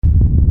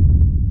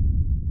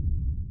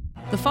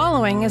The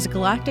following is a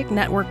Galactic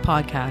Network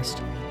podcast.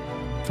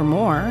 For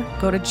more,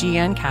 go to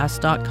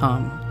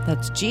gncast.com.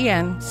 That's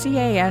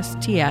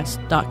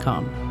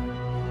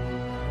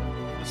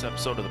GNCASTS.com. This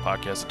episode of the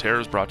Podcast of Terror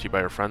is brought to you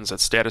by our friends at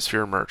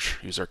Stratosphere Merch.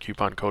 Use our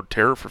coupon code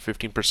TERROR for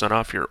 15%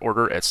 off your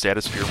order at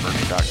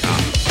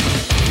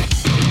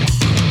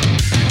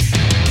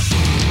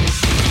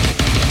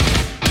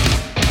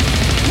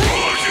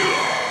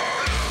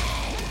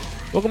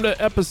stratospheremerch.com. Welcome to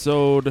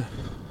episode...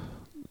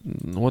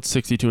 What's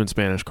 62 in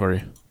Spanish,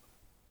 Corey?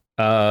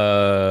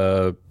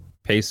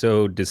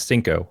 Peso de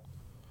Cinco.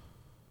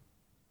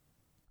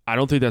 I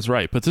don't think that's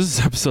right, but this is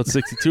episode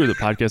 62 of the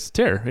Podcast of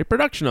Terror, a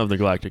production of the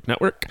Galactic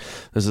Network.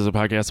 This is a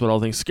podcast about all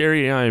things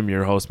scary. I am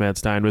your host, Matt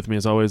Stein. With me,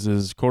 as always,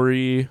 is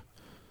Corey.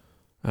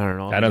 I don't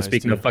know. I don't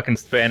speak no fucking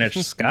Spanish,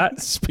 Scott.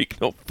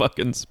 Speak no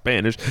fucking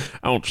Spanish.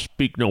 I don't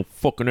speak no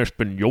fucking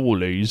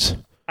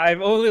Españoles.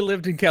 I've only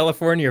lived in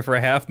California for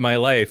half my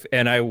life,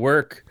 and I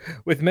work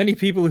with many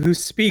people who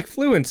speak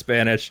fluent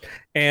Spanish,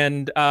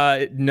 and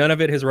none of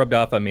it has rubbed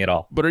off on me at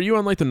all. But are you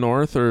on like the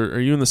north, or are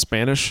you in the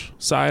Spanish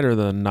side or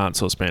the not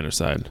so Spanish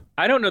side?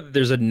 I don't know that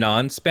there's a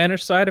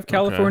non-Spanish side of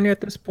California at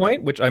this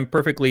point, which I'm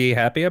perfectly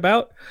happy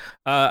about.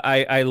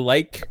 I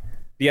like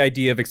the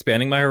idea of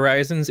expanding my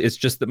horizons. It's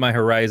just that my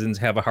horizons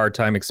have a hard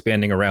time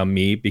expanding around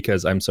me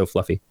because I'm so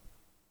fluffy.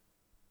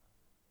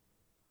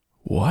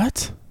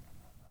 What?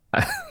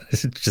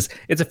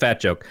 It's a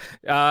fat joke.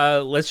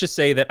 Let's just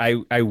say that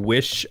I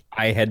wish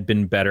I had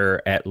been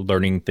better at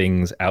learning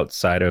things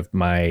outside of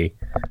my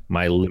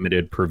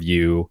limited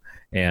purview,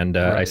 and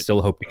right. I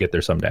still hope to get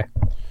there someday.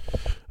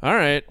 All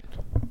right.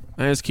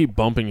 I just keep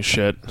bumping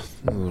shit.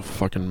 I'm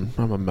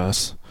a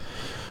mess.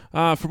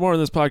 For more on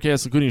this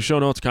podcast, including show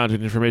notes,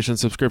 content information,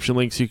 subscription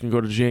links, you can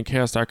go to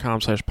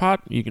gncast.com/pod.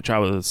 You can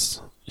chat with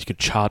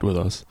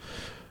us.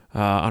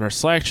 On our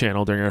Slack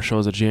channel during our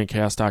shows at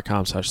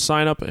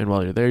gncast.com/signup. And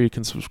while you're there, you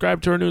can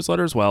subscribe to our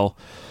newsletter as well.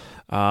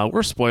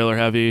 We're spoiler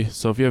heavy,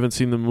 so if you haven't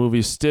seen the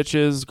movie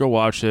Stitches, go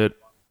watch it.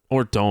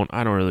 Or don't.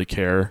 I don't really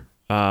care.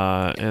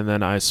 And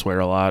then I swear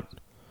a lot.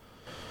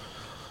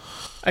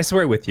 I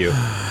swear with you.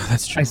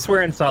 That's true. I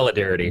swear in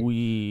solidarity.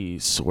 We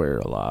swear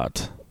a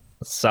lot.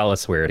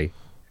 Solidarity.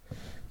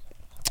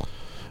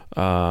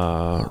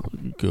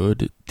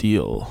 Good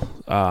deal.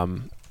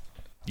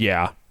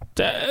 Yeah.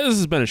 This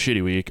has been a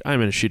shitty week.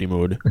 I'm in a shitty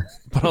mood,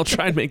 but I'll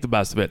try and make the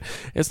best of it.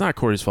 It's not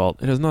Corey's fault.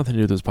 It has nothing to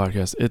do with this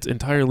podcast. It's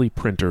entirely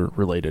printer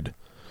related.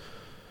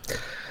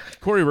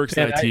 Corey works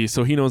in IT,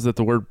 so he knows that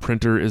the word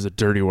printer is a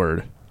dirty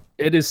word.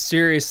 It is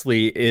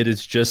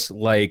just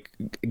like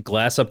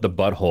glass up the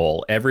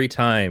butthole every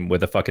time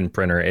with a fucking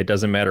printer. It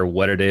doesn't matter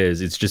what it is.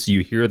 It's just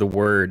you hear the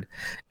word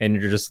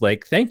and you're just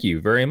like, thank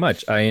you very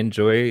much. I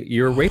enjoy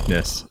your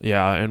rapeness.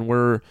 Yeah, and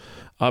we're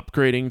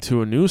upgrading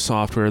to a new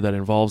software that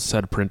involves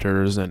said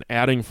printers and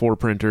adding 4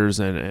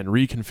 printers and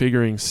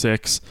reconfiguring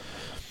 6,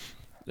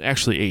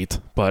 actually 8,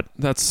 but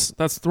that's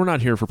we're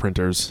not here for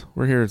printers.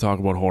 We're here to talk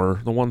about horror,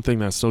 the one thing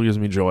that still gives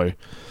me joy,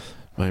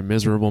 my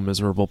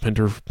miserable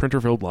printer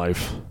filled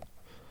life.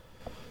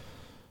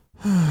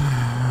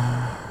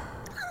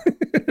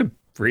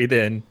 Breathe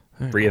in,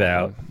 breathe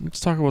out.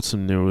 Let's talk about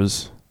some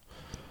news.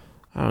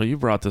 Oh, you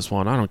brought this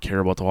one. I don't care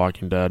about The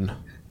Walking Dead.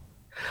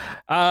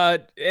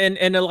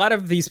 And a lot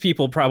of these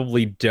people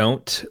probably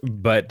don't,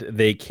 but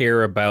they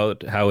care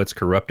about how it's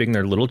corrupting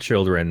their little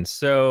children.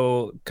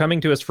 So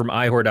coming to us from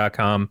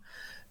ihor.com,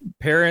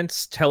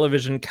 Parents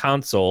Television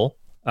Council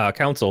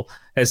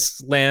has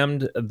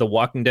slammed the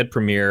Walking Dead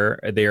premiere.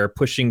 They are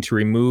pushing to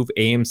remove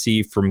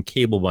AMC from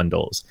cable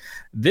bundles.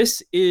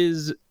 This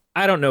is...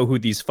 I don't know who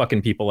these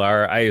fucking people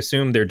are. I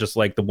assume they're just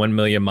like the 1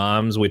 Million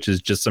Moms, which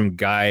is just some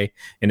guy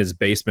in his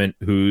basement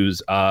who's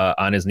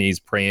on his knees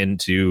praying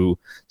to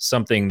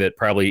something that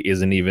probably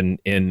isn't even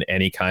in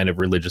any kind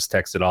of religious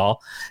text at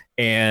all.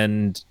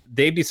 And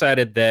they've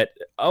decided that,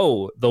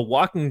 The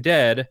Walking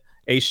Dead,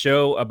 a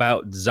show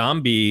about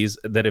zombies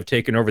that have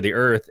taken over the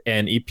earth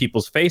and eat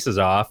people's faces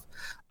off,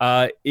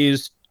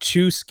 is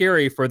too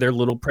scary for their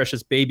little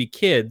precious baby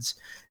kids.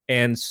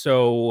 And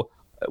so...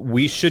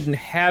 we shouldn't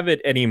have it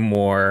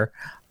anymore.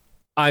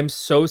 I'm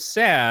so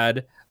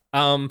sad.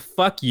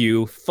 Fuck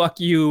you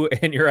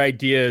and your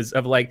ideas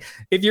of like,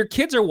 if your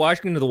kids are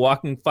watching The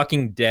Walking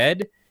fucking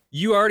Dead,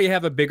 you already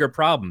have a bigger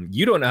problem.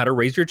 You don't know how to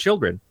raise your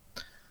children.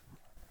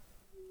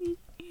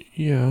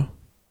 Yeah.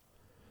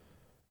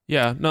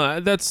 No,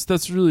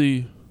 that's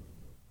really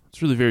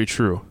very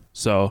true.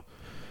 So,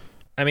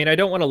 I mean, I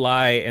don't want to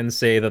lie and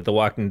say that The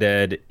Walking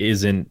Dead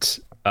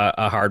isn't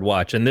a hard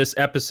watch. And this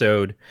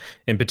episode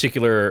in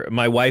particular,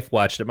 my wife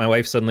watched it. My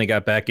wife suddenly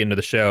got back into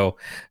the show,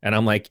 and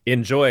I'm like,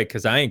 enjoy,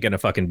 because I ain't gonna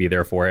fucking be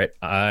there for it.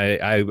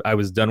 I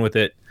was done with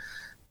it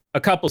a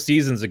couple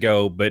seasons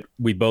ago, but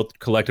we both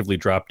collectively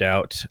dropped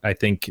out, I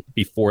think,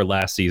 before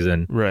last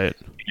season. Right.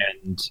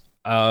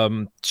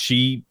 And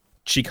she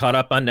caught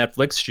up on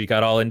Netflix. She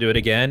got all into it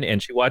again, and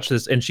she watched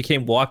this, and she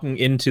came walking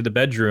into the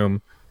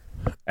bedroom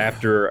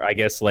after, I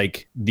guess,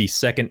 like the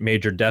second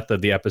major death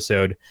of the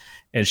episode.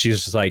 And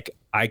she's just like,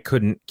 I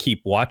couldn't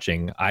keep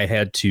watching. I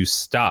had to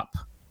stop.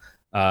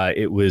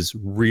 it was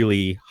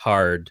really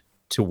hard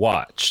to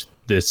watch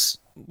this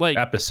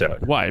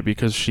episode. Why?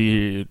 Because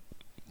she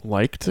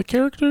liked the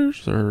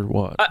characters, or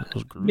what?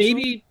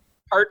 Maybe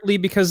partly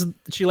because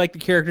she liked the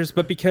characters,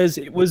 but because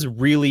it was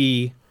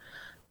really,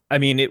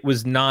 it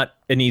was not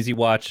an easy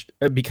watch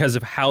because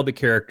of how the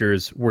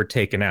characters were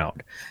taken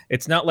out.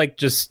 It's not like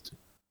just,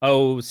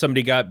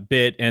 somebody got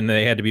bit and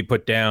they had to be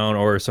put down,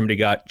 or somebody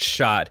got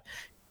shot.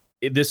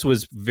 This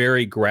was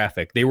very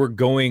graphic. They were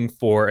going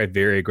for a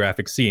very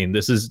graphic scene.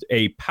 This is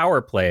a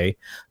power play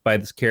by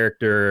this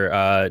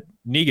character,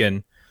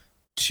 Negan,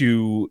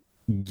 to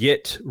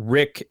get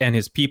Rick and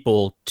his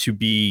people to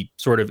be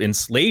sort of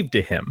enslaved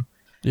to him.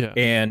 Yeah.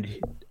 And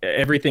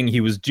everything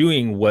he was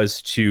doing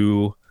was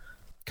to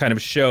kind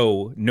of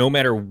show, no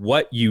matter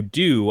what you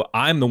do,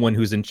 I'm the one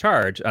who's in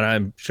charge, and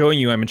I'm showing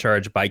you I'm in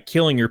charge by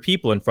killing your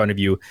people in front of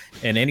you.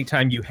 And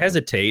anytime you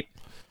hesitate,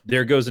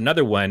 there goes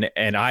another one,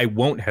 and I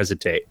won't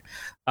hesitate.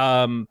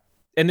 And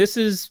this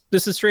is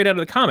straight out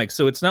of the comics,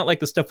 so it's not like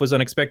the stuff was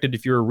unexpected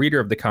if you're a reader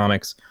of the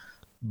comics,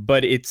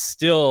 but it's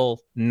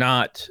still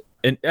not.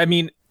 And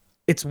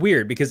it's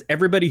weird because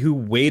everybody who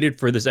waited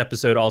for this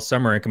episode all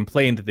summer and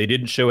complained that they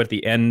didn't show at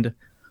the end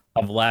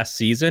of last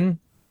season,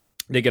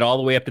 they get all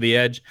the way up to the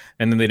edge,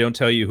 and then they don't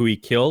tell you who he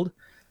killed.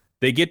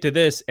 They get to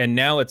this, and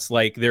now it's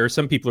like there are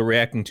some people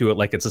reacting to it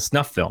like it's a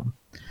snuff film.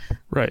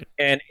 Right.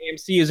 And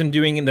AMC isn't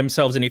doing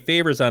themselves any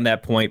favors on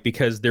that point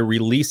because they're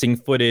releasing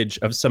footage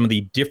of some of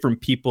the different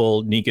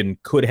people Negan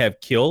could have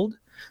killed,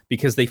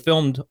 because they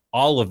filmed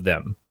all of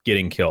them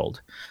getting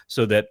killed,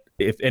 so that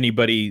if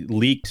anybody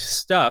leaked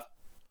stuff,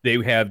 they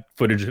have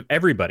footage of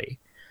everybody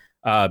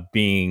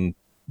being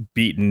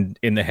beaten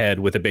in the head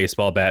with a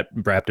baseball bat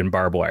wrapped in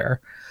barbed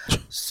wire.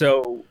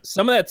 So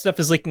some of that stuff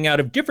is leaking out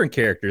of different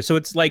characters. So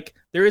it's like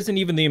there isn't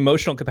even the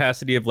emotional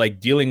capacity of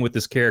like dealing with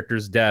this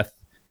character's death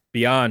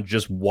beyond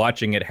just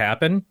watching it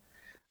happen.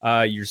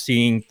 You're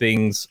seeing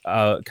things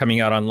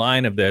coming out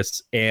online of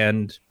this,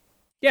 and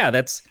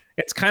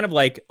it's kind of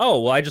like,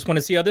 I just want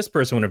to see how this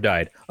person would have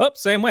died. Oh,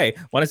 same way.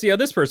 Want to see how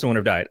this person would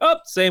have died. Oh,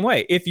 same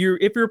way. If you're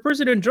a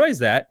person who enjoys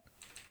that,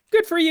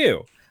 good for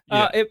you.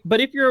 Yeah.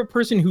 But if you're a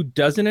person who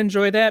doesn't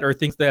enjoy that, or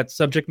thinks that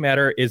subject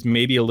matter is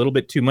maybe a little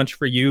bit too much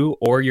for you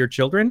or your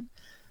children,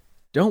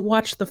 don't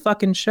watch the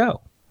fucking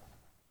show.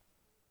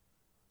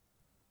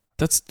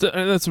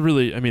 That's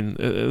really,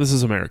 this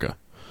is America.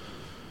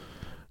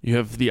 You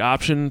have the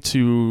option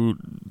to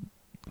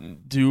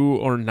do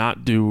or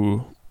not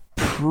do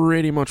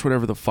pretty much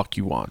whatever the fuck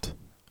you want.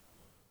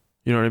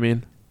 You know what I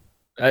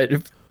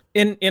mean?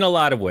 In a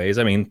lot of ways.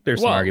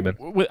 There's some argument.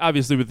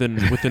 Obviously within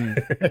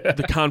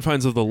the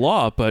confines of the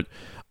law, but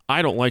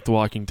I don't like The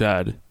Walking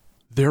Dead.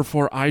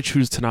 Therefore, I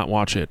choose to not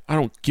watch it. I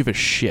don't give a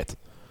shit.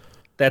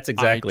 That's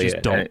exactly it. I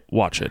just don't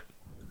watch it.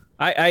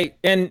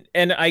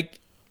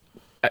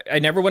 I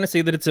never want to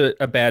say that it's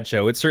a bad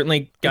show. It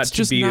certainly got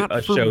to be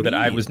a show that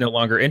I was no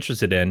longer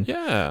interested in.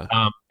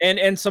 Yeah.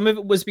 And some of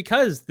it was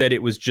because that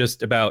it was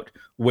just about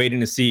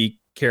waiting to see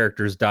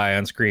characters die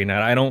on screen,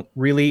 and I don't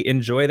really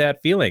enjoy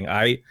that feeling.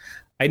 I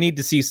need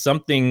to see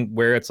something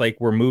where it's like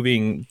we're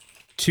moving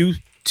to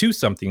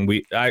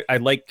something. I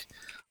like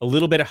a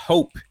little bit of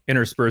hope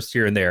interspersed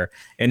here and there,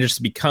 and it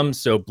just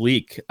becomes so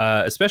bleak,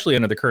 especially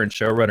under the current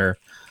showrunner,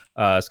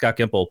 Scott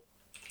Gimple,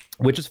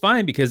 which is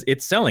fine because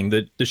it's selling.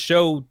 The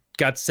show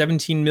got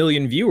 17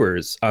 million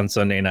viewers on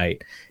Sunday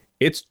night.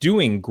 It's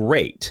doing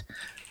great.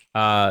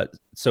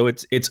 So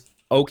it's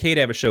okay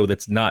to have a show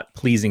that's not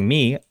pleasing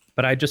me,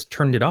 but I just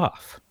turned it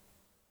off.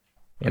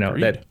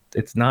 Agreed. That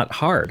it's not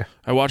hard.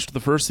 I watched the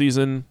first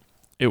season.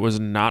 It was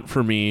not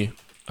for me,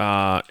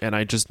 and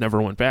I just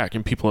never went back.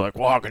 And people are like,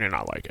 well, how can you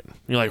not like it?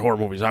 You like horror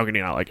movies. How can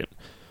you not like it?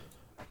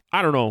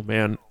 I don't know,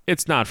 man.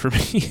 It's not for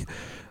me.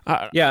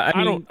 I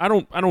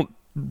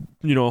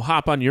don't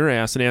hop on your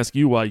ass and ask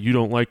you why you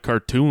don't like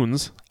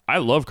cartoons. I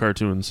love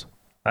cartoons.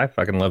 I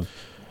fucking love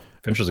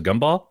Adventures of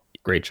Gumball.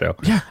 Great show.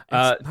 Yeah.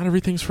 Not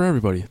everything's for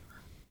everybody.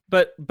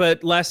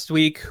 But last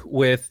week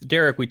with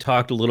Derek, we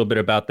talked a little bit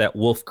about that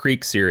Wolf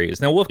Creek series.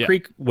 Now, Wolf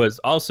Creek was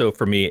also,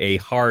 for me, a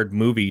hard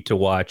movie to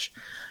watch.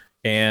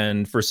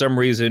 And for some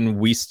reason,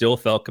 we still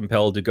felt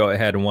compelled to go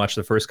ahead and watch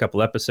the first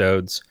couple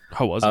episodes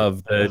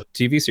of the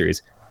TV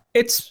series.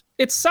 It's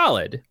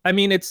solid.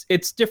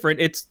 It's different.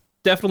 It's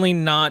definitely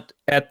not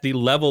at the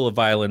level of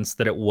violence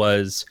that it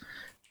was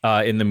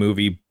in the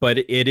movie, but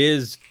it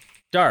is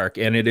dark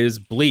and it is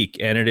bleak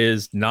and it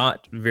is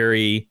not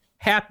very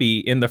happy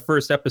in the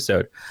first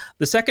episode.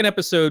 The second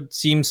episode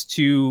seems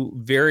to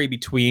vary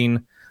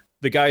between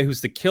the guy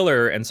who's the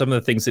killer and some of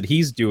the things that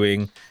he's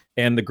doing,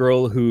 and the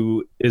girl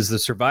who is the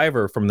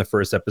survivor from the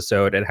first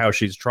episode and how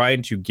she's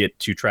trying to get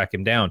to track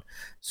him down.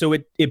 So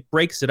it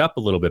breaks it up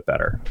a little bit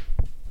better.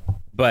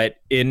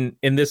 But in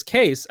this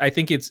case, I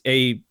think it's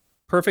a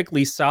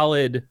perfectly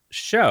solid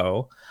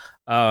show.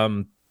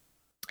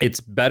 It's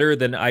better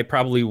than I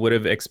probably would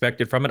have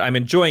expected from it. I'm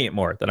enjoying it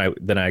more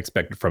than I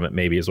expected from it,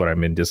 maybe is what I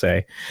meant to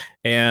say.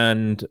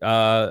 And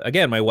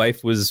again, my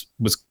wife was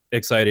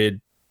excited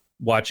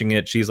watching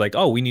it, she's like,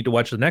 "Oh, we need to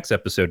watch the next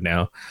episode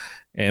now,"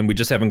 and we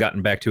just haven't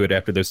gotten back to it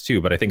after those two.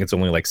 But I think it's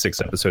only like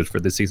 6 episodes for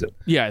this season.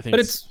 Yeah, I think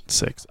it's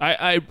 6.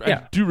 I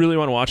Yeah. do really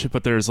want to watch it,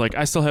 but there's like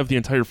I still have the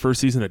entire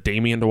first season of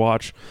Damien to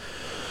watch.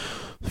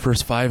 The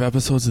first 5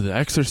 episodes of The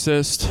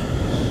Exorcist.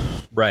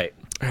 Right.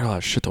 I got a lot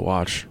of shit to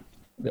watch.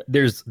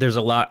 There's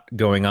a lot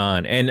going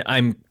on, and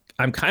I'm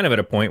kind of at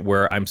a point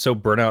where I'm so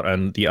burnt out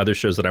on the other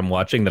shows that I'm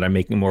watching that I'm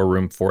making more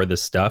room for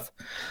this stuff.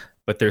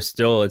 But there's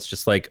still, it's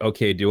just like,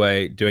 okay, do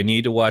I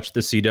need to watch the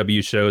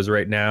CW shows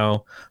right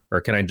now, or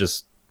can I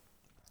just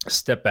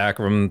step back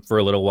from for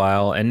a little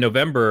while? And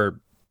November,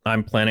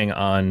 I'm planning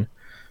on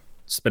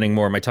spending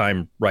more of my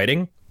time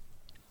writing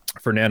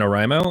for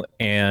NaNoWriMo,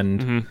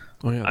 and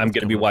I'm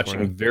going to be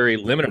watching a very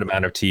limited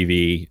amount of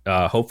TV,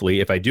 hopefully,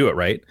 if I do it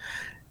right.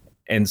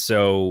 And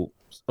so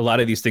a lot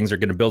of these things are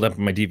going to build up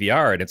in my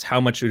DVR, and it's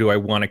how much do I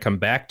want to come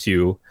back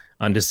to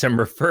on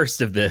December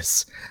 1st of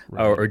this,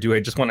 Right. or do I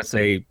just want to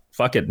say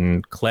fuck it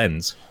and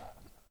cleanse?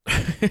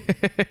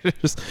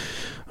 Just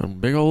a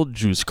big old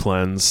juice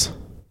cleanse.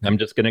 I'm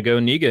just going to go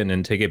Negan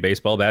and take a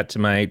baseball bat to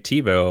my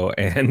TiVo,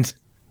 and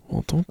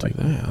Well, don't do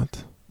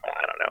that.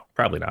 I don't know,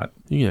 probably not.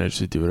 You can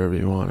actually do whatever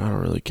you want. I don't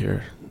really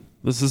care.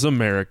 This is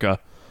America.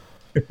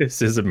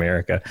 This is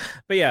America.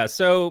 But yeah,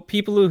 so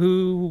people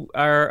who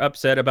are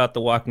upset about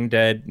The Walking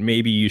Dead,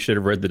 maybe you should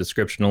have read the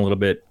description a little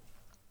bit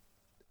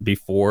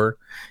before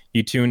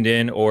you tuned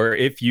in, or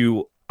if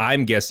you,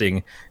 I'm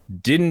guessing,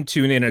 didn't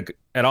tune in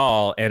at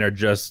all and are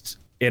just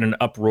in an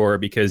uproar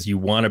because you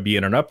want to be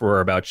in an uproar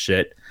about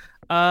shit,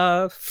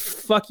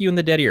 fuck you in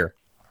the dead ear.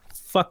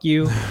 Fuck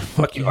you.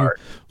 Fuck you hard.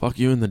 Fuck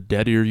you in the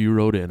dead ear you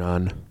wrote in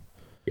on.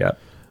 Yeah.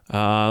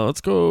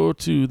 Let's go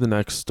to the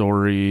next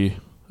story.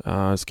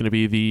 It's going to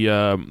be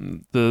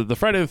the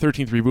Friday the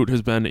 13th reboot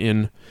has been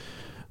in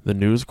the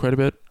news quite a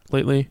bit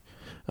lately.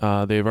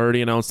 They've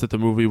already announced that the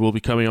movie will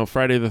be coming out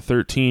Friday the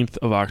 13th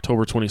of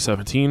October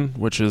 2017,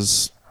 which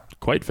is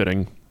quite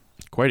fitting,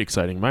 quite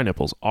exciting. My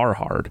nipples are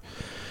hard.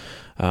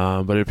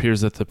 But it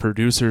appears that the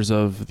producers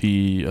of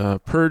the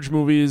Purge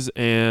movies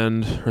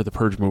or the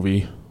Purge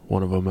movie,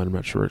 one of them, I'm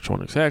not sure which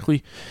one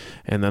exactly,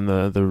 and then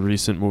the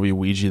recent movie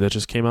Ouija that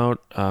just came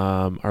out,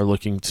 are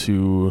looking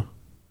to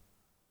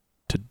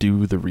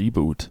do the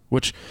reboot,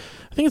 which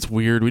I think it's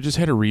weird. We just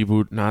had a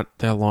reboot not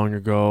that long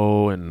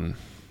ago, and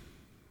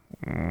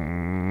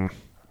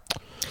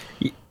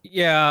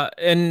yeah,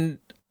 and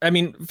I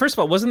mean, first of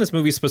all, wasn't this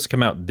movie supposed to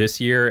come out this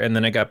year and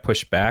then it got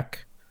pushed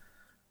back?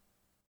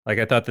 Like,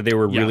 I thought that they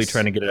were really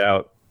trying to get it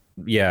out,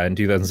 in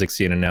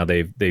 2016, and now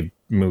they've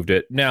moved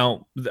it.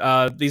 Now,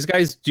 these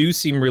guys do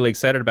seem really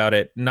excited about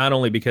it, not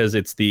only because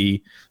it's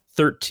the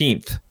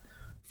 13th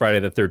Friday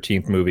the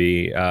 13th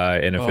movie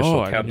in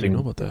official counting. I didn't even know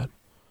about that.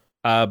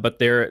 But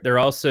they're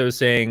also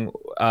saying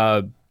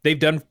they've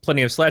done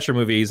plenty of slasher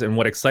movies, and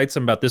what excites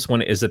them about this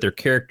one is that their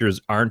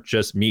characters aren't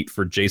just meat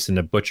for Jason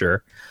to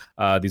butcher.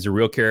 These are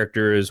real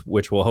characters,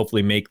 which will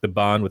hopefully make the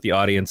bond with the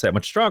audience that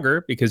much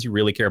stronger because you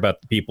really care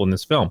about the people in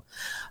this film.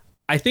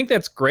 I think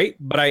that's great,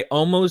 but I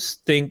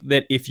almost think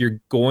that if you're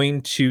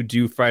going to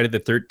do Friday the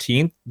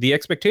 13th, the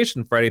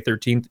expectation Friday the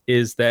 13th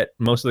is that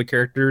most of the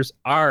characters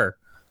are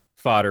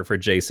fodder for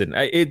Jason.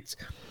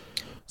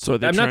 So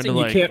I'm not saying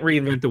you can't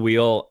reinvent the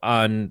wheel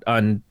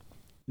on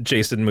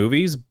Jason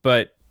movies,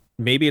 but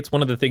maybe it's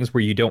one of the things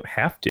where you don't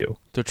have to.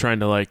 They're trying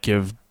to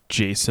give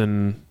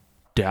Jason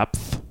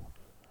depth.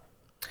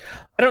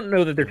 I don't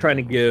know that they're trying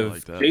to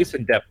give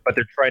Jason depth, but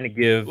they're trying to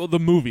give... Well, the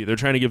movie. They're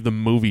trying to give the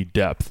movie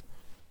depth.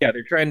 Yeah,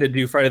 they're trying to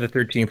do Friday the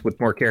 13th with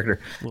more character.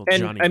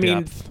 And Johnny I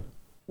mean, depth.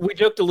 We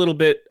joked a little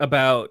bit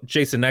about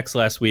Jason X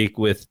last week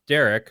with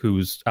Derek,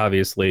 who's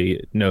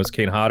obviously knows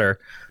Kane Hodder,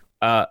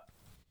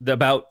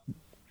 about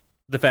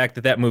the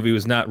fact that movie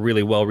was not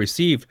really well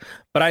received.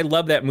 But I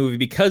love that movie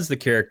because the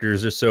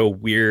characters are so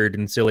weird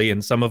and silly,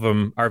 and some of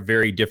them are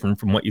very different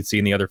from what you'd see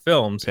in the other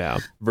films. Yeah.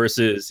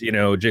 Versus,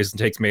 Jason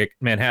Takes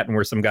Manhattan,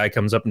 where some guy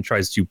comes up and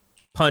tries to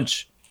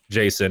punch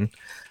Jason.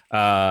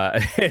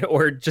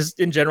 Or just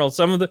in general,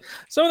 some of the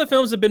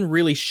films have been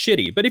really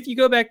shitty. But if you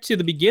go back to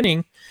the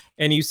beginning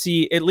and you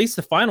see at least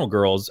the final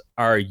girls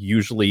are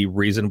usually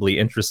reasonably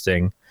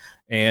interesting.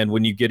 And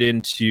when you get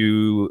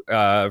into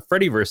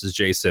Freddy versus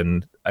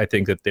Jason, I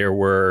think that there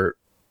were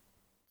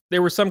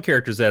some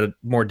characters that had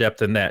more depth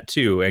than that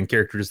too, and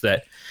characters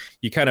that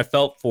you kind of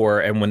felt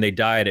for, and when they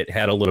died, it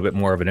had a little bit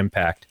more of an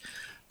impact.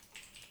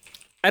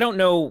 I don't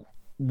know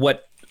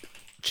what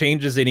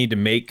changes they need to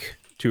make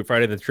to a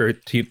Friday the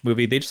 13th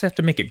movie. They just have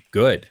to make it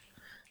good,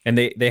 and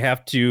they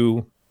have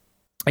to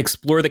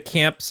explore the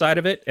camp side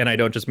of it. And I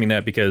don't just mean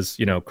that because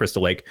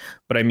Crystal Lake,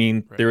 but I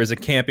mean there is a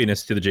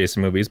campiness to the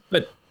Jason movies,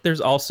 but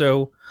there's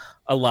also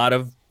a lot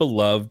of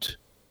beloved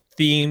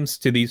themes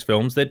to these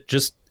films that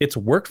just it's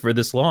worked for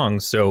this long.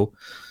 So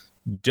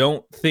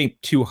don't think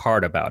too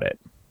hard about it.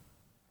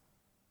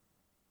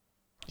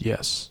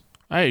 Yes,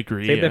 I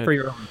agree. Save that for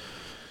your own.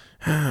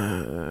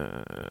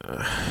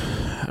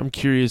 I'm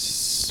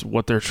curious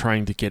what they're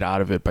trying to get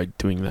out of it by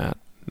doing that.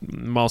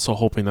 I'm also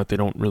hoping that they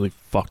don't really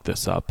fuck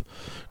this up,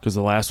 because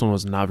the last one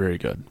was not very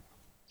good.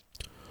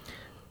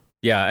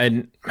 Yeah,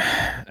 and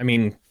I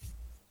mean,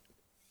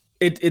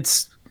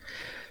 it's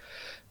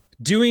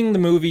doing the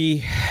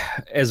movie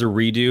as a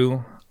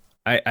redo.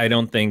 I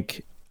don't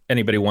think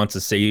anybody wants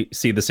to see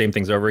the same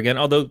things over again.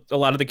 Although a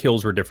lot of the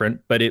kills were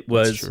different, but it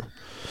was. That's true.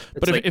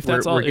 But like if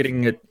that's all, we're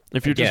getting it.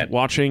 If you're again. just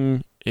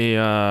watching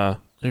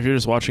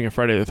a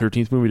Friday the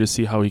 13th movie to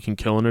see how he can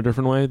kill in a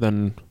different way,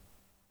 then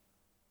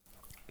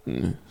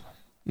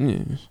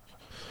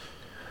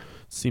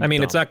seems I mean,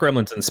 dumb. it's not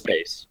Gremlins in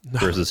space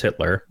versus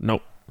Hitler.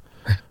 Nope.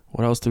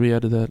 What else did we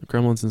add to that?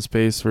 Gremlins in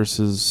space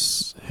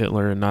versus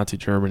Hitler and Nazi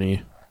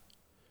Germany.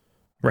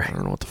 Right. I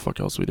don't know what the fuck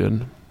else we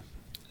did.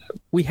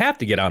 We have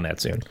to get on that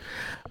soon.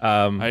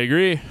 I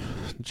agree.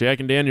 Jack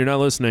and Dan, you're not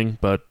listening,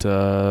 but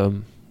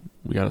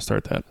we got to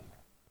start that.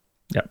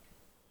 Yep.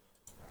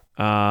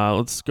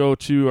 Let's go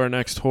to our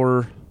next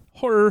horror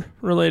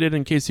related,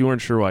 in case you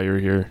weren't sure why you're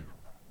here.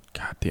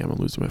 God damn, I'm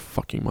losing my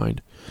fucking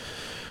mind.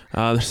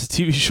 There's a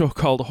TV show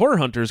called Horror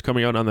Hunters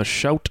coming out on the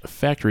Shout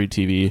Factory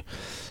TV,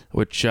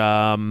 which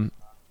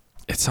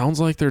it sounds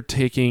like they're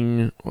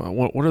taking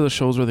what are the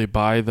shows where they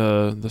buy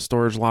the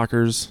storage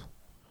lockers?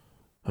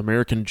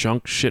 American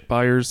Junk Shit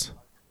Buyers.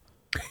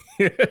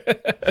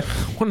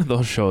 One of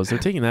those shows. They're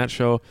taking that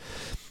show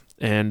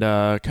and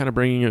kind of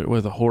bringing it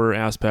with a horror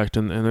aspect,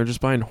 and they're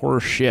just buying horror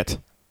shit.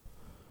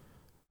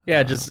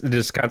 Yeah,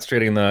 just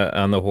concentrating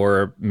on the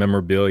horror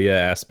memorabilia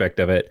aspect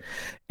of it.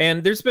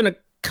 And there's been a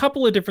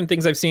couple of different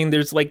things I've seen.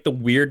 There's like the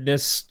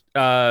weirdness.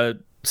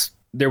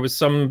 There was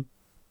some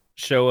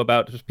show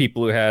about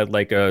people who had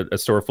like a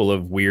store full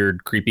of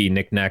weird, creepy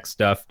knick-knack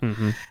stuff.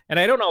 Mm-hmm. And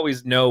I don't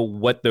always know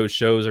what those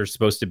shows are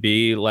supposed to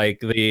be. Like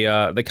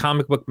the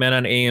Comic Book Men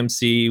on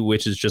AMC,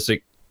 which is just a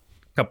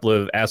couple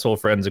of asshole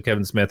friends of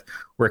Kevin Smith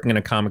working in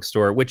a comic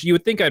store, which you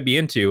would think I'd be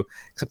into,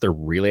 except they're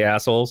really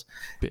assholes.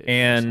 Big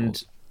and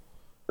assholes.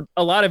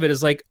 A lot of it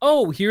is like,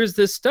 oh, here's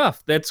this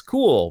stuff that's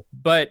cool,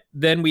 but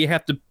then we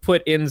have to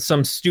put in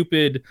some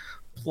stupid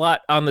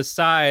plot on the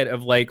side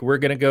of like, we're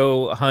gonna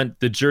go hunt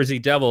the Jersey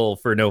Devil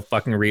for no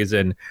fucking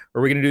reason,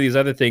 or we're gonna do these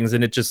other things,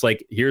 and it just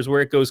like, here's where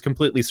it goes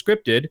completely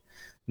scripted.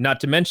 Not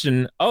to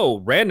mention,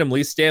 oh,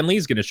 randomly Stan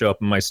Lee's gonna show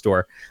up in my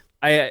store.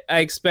 I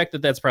expect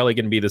that that's probably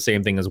gonna be the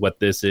same thing as what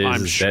this is.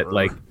 I'm is sure. that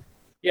like,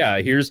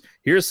 yeah, here's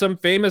some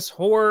famous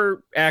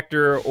horror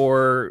actor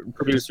or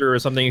producer or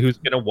something who's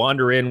going to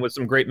wander in with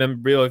some great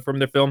memorabilia from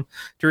their film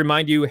to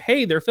remind you,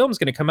 hey, their film's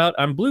going to come out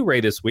on Blu-ray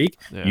this week.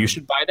 Yeah. You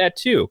should buy that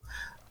too.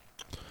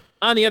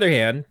 On the other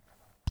hand,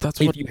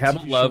 That's if what you have a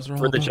TV love shows are all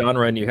for the about.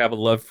 genre and you have a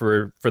love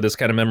for this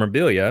kind of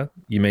memorabilia,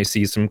 you may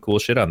see some cool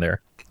shit on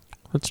there.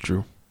 That's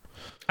true.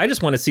 I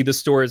just want to see the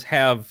stores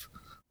have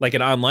like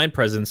an online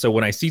presence, so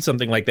when I see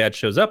something like that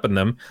shows up in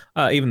them,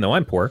 even though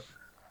I'm poor,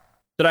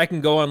 that I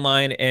can go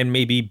online and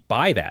maybe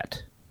buy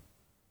that.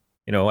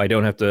 You know, I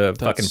don't have to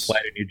fucking fly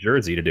to New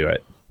Jersey to do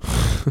it.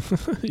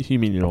 You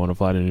mean you don't want to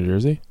fly to New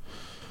Jersey?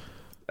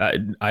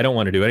 I don't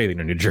want to do anything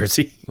in New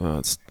Jersey.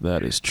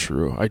 That is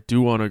true. I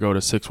do want to go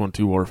to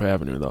 612 Wharf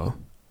Avenue, though.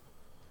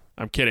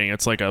 I'm kidding.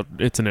 It's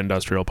an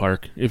industrial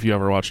park. If you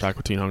ever watched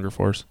Aqua Teen Hunger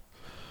Force.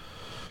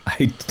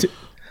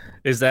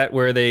 Is that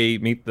where they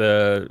meet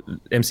the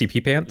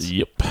MCP pants?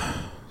 Yep.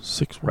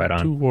 612 Right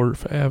on.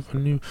 Wharf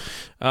Avenue.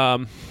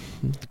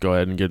 Go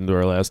ahead and get into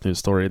our last news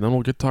story, and then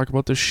we'll get to talk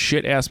about this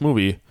shit-ass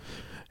movie.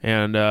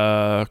 And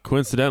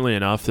coincidentally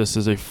enough, this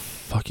is a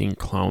fucking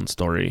clown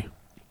story.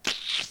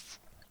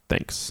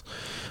 Thanks.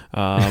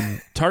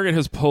 Target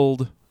has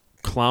pulled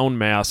clown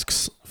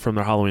masks from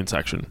their Halloween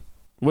section,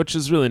 which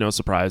is really no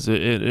surprise.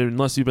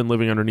 Unless you've been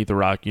living underneath a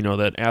rock, you know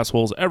that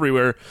assholes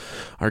everywhere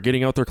are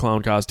getting out their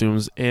clown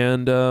costumes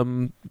and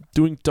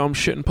doing dumb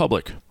shit in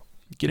public.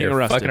 Getting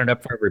arrested. Fucking it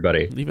up for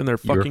everybody. Leaving their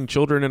fucking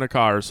children in a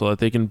car so that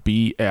they can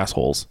be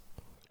assholes.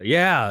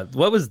 Yeah,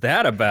 what was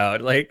that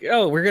about? Like,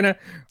 oh, we're gonna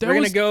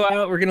go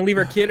out, we're gonna leave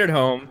our kid at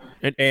home,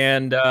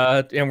 and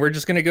we're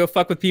just gonna go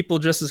fuck with people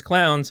just as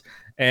clowns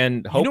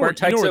and hope our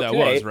you know where that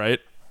was, right?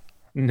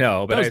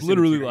 No, but That I was assumed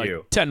literally it was like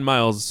you. 10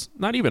 miles,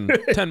 not even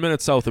 10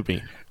 minutes south of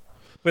me.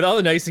 With all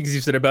the nice things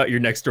you said about your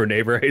next door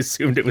neighbor, I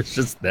assumed it was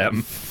just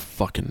them.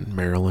 Fucking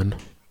Marilyn.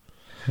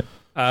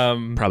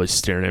 Probably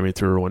staring at me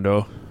through her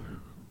window.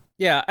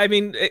 Yeah, I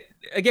mean,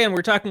 again,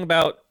 we're talking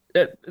about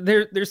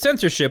there's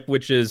censorship,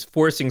 which is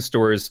forcing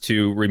stores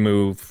to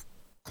remove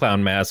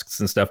clown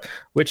masks and stuff,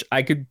 which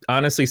I could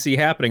honestly see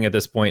happening at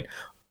this point.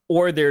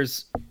 Or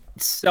there's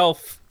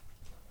self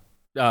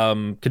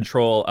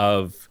control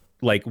of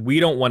like, we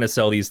don't want to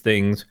sell these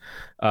things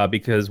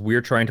because we're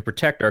trying to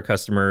protect our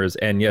customers.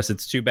 And yes,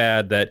 it's too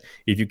bad that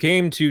if you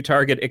came to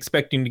Target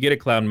expecting to get a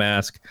clown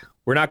mask,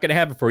 we're not going to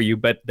have it for you,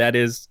 but that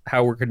is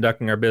how we're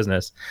conducting our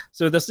business.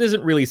 So this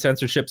isn't really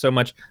censorship so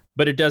much,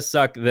 but it does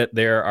suck that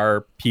there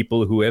are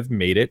people who have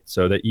made it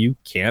so that you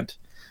can't.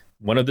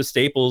 One of the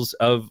staples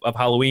of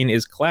Halloween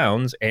is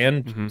clowns,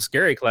 and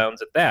scary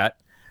clowns at that.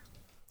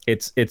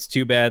 It's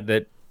too bad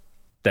that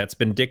that's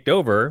been dicked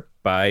over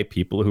by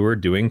people who are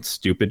doing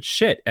stupid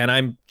shit. And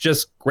I'm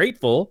just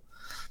grateful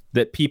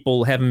that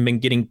people haven't been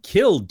getting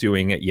killed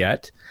doing it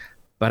yet,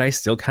 but I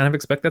still kind of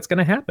expect that's going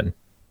to happen.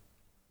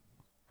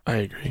 I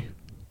agree.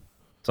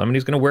 That's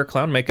somebody's going to wear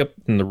clown makeup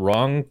in the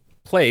wrong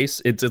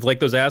place. It's like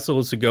those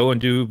assholes who go and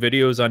do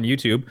videos on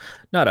YouTube.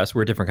 Not us.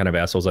 We're a different kind of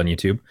assholes on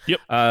YouTube. Yep.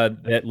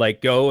 That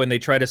like go and they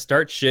try to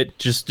start shit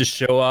just to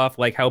show off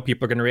like how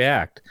people are going to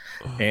react.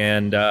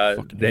 And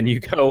then you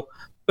go,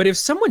 but if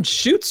someone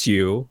shoots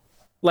you,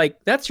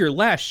 like that's your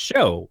last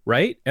show,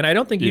 right? And I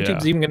don't think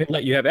YouTube's even going to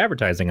let you have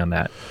advertising on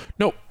that.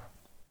 Nope.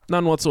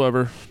 None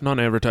whatsoever. None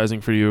advertising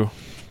for you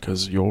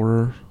because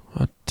you're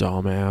a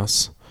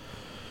dumbass.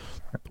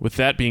 With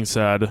that being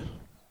said,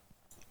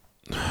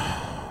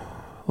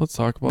 let's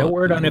talk about... No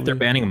word on if they're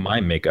banning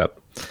mime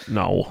makeup.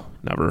 No,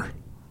 never.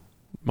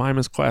 Mime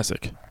is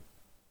classic.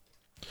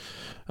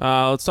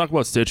 Let's talk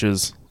about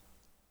Stitches,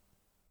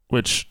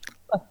 which...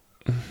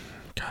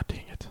 God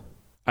dang it.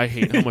 I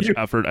hate how much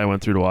effort I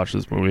went through to watch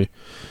this movie.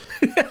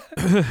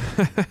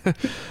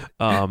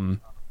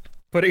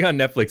 Putting on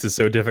Netflix is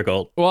so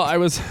difficult. Well, I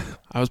was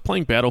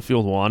playing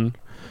Battlefield 1,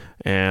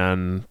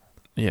 and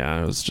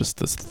yeah, it was just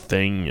this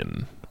thing,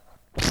 and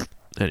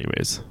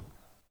anyways,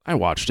 I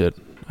watched it.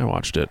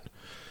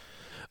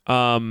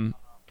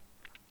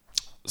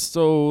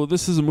 So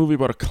this is a movie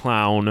about a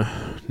clown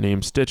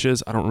named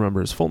Stitches. I don't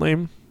remember his full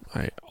name.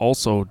 I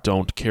also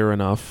don't care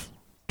enough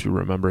to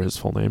remember his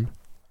full name.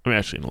 I'm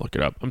actually going to look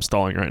it up. I'm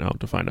stalling right now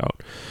to find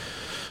out.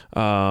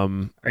 Are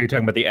you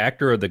talking about the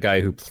actor or the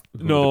guy who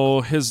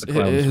no, his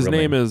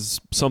name is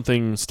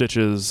something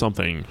Stitches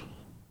something.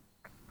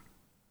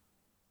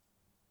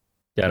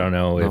 Yeah, I don't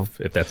know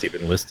if that's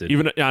even listed.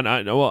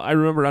 I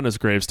remember on his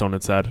gravestone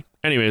it said.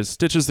 Anyways,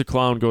 Stitches the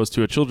clown goes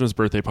to a children's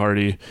birthday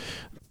party.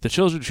 The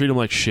children treat him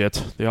like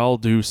shit. They all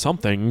do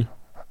something,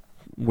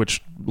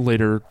 which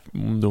later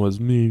was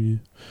maybe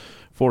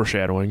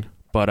foreshadowing.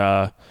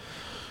 But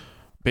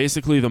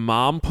basically, the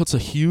mom puts a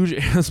huge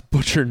ass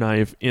butcher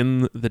knife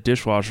in the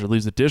dishwasher,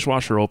 leaves the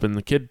dishwasher open.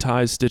 The kid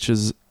ties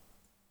Stitches'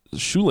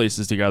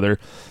 shoelaces together.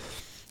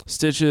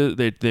 Stitches,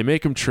 they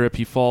make him trip.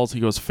 He falls. He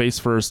goes face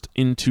first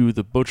into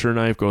the butcher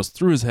knife, goes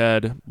through his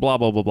head. Blah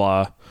blah blah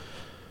blah.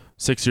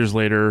 6 years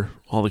later,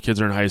 all the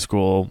kids are in high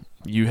school.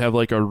 You have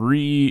like a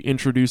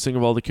reintroducing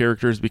of all the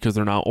characters because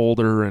they're now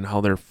older and how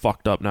they're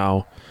fucked up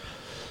now.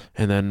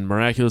 And then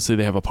miraculously,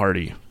 they have a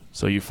party.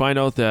 So you find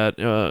out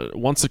that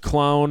once a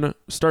clown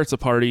starts a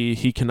party,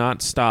 he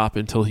cannot stop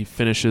until he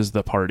finishes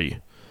the party.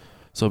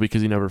 So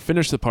because he never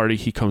finished the party,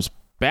 he comes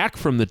back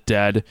from the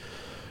dead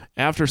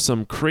after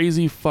some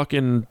crazy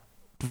fucking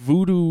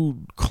voodoo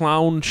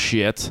clown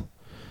shit,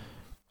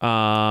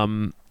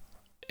 and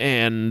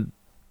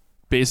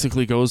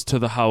basically goes to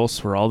the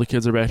house where all the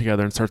kids are back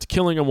together and starts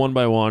killing them one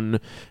by one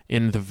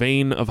in the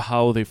vein of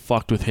how they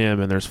fucked with him.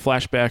 And there's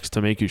flashbacks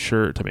to make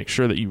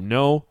sure that you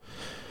know.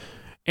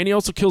 And he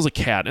also kills a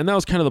cat. And that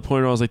was kind of the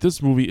point where I was like,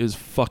 this movie is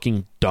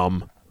fucking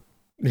dumb.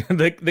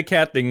 The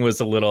cat thing was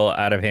a little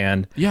out of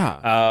hand.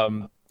 Yeah.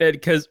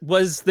 Because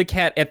was the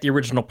cat at the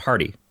original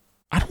party?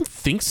 I don't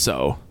think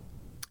so.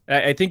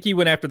 I think he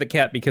went after the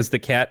cat because the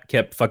cat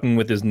kept fucking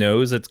with his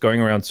nose. It's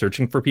going around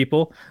searching for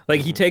people.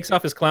 Like he takes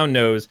off his clown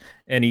nose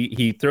and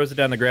he throws it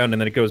down the ground and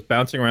then it goes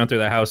bouncing around through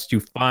the house to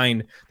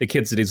find the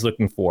kids that he's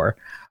looking for.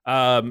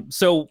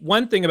 So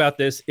one thing about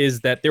this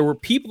is that there were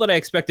people that I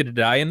expected to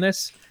die in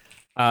this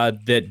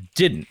that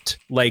didn't.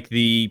 Like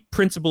the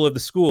principal of the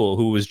school,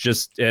 who was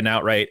just an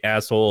outright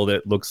asshole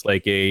that looks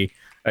like a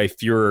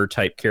Führer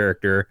type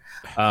character.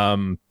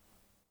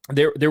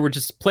 There were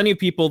just plenty of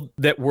people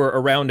that were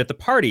around at the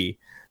party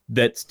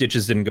that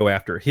Stitches didn't go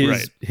after.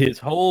 His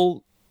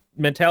whole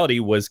mentality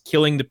was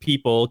killing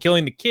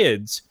the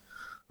kids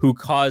who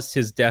caused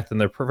his death in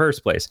the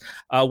first place.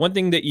 One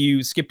thing that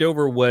you skipped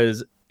over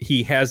was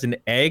he has an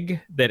egg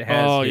that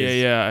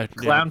has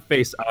clown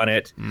face on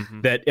it.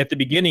 Mm-hmm. That at the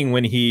beginning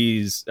when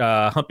he's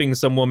humping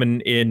some woman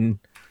in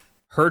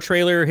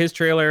his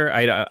trailer,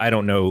 I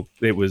don't know.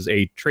 It was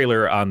a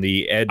trailer on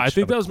the edge. I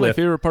think that was my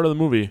favorite part of the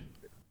movie.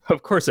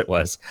 Of course it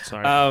was.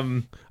 Sorry.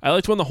 I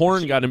liked when the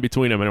horn got in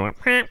between him and it went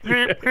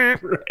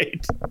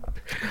right.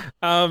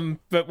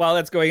 But while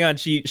that's going on,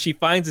 she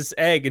finds this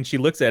egg and she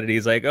looks at it.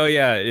 He's like, "Oh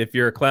yeah, if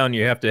you're a clown,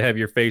 you have to have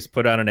your face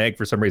put on an egg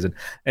for some reason."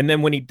 And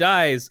then when he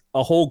dies,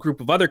 a whole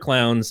group of other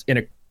clowns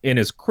in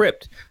his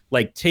crypt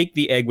like take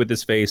the egg with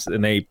his face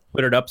and they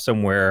put it up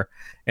somewhere.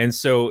 And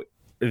so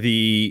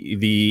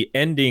the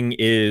ending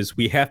is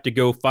we have to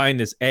go find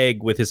this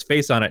egg with his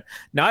face on it.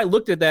 Now I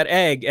looked at that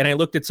egg and I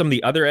looked at some of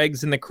the other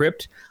eggs in the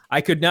crypt.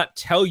 I could not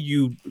tell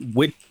you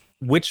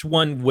which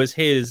one was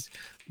his.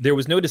 There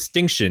was no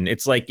distinction.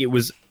 It's like it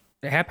was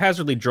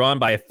haphazardly drawn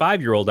by a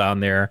 5-year-old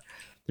on there.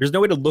 There's no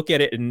way to look at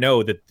it and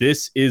know that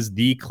this is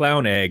the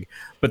clown egg,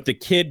 but the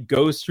kid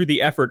goes through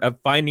the effort of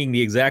finding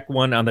the exact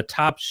one on the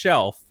top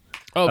shelf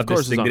of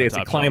course, this thing that he has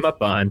to climb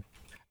up on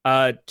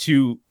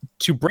to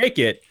break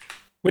it.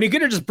 When he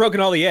could have just broken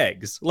all the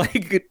eggs.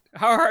 Like,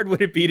 how hard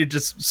would it be to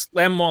just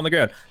slam them all on the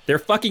ground? They're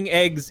fucking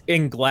eggs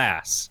in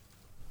glass.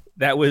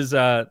 That was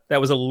a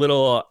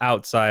little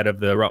outside of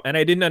the realm. And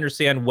I didn't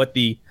understand what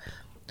the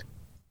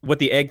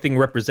egg thing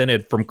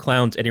represented from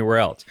clowns anywhere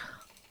else.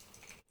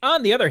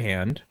 On the other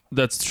hand...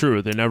 That's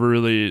true. They never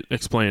really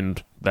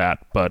explained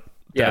that, but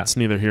that's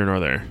neither here nor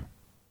there.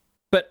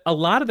 But a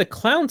lot of the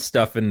clown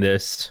stuff in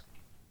this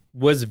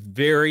was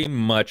very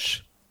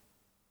much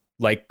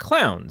like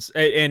clowns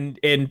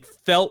and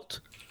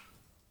felt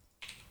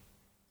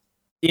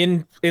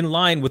in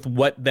line with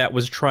what that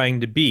was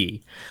trying to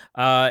be.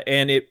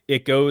 And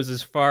it goes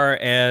as far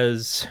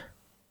as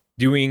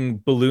doing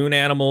balloon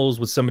animals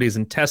with somebody's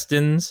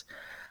intestines,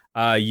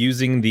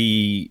 using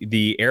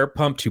the air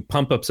pump to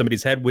pump up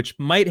somebody's head, which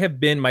might have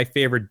been my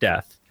favorite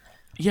death.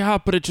 Yeah,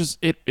 but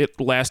it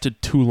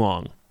lasted too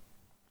long.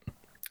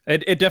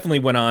 It definitely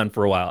went on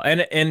for a while.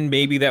 And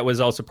maybe that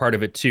was also part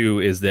of it too,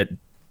 is that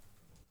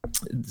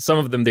some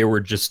of them they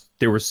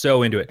were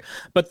so into it.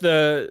 But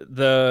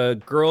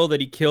the girl that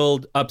he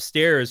killed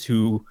upstairs,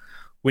 who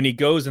when he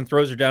goes and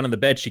throws her down on the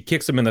bed, she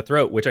kicks him in the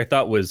throat, which I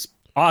thought was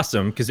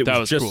awesome because it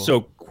was just cool.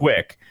 So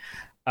quick.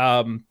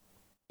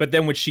 But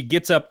then when she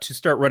gets up to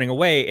start running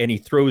away and he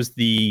throws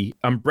the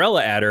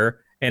umbrella at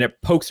her and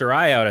it pokes her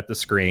eye out at the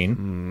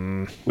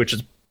screen, which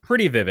is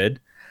pretty vivid.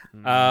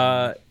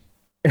 And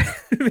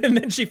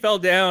then she fell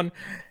down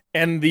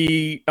and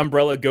the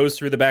umbrella goes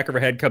through the back of her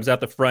head, comes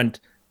out the front,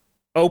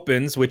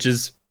 opens, which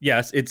is,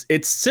 yes,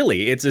 it's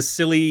silly. It's a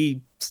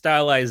silly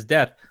stylized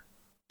death,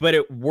 but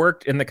it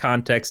worked in the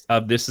context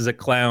of this is a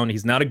clown.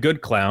 He's not a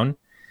good clown.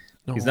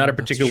 No, he's not a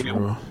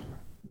particularly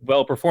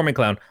well-performing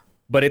clown,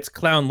 but it's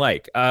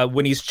clown-like.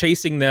 When he's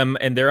chasing them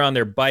and they're on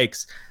their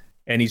bikes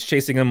and he's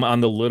chasing them on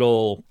the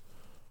little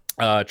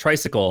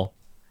tricycle,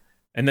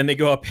 and then they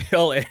go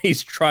uphill and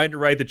he's trying to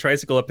ride the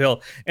tricycle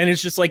uphill. And it's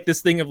just like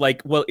this thing of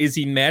like, well, is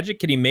he magic?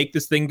 Can he make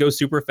this thing go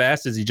super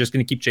fast? Is he just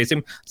going to keep chasing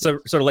him? So,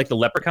 sort of like the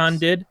Leprechaun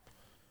did.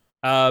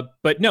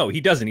 But no, he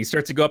doesn't. He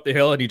starts to go up the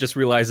hill and he just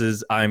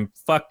realizes I'm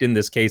fucked in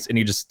this case. And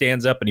he just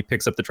stands up and he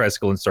picks up the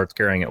tricycle and starts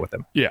carrying it with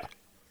him. Yeah.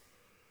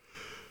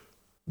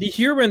 The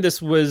humor in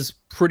this was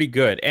pretty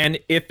good. And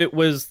if it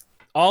was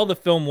all the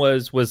film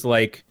was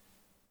like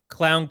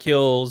clown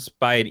kills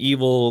by an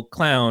evil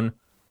clown,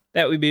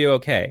 that would be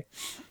okay.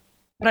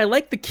 But I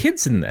like the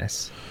kids in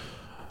this.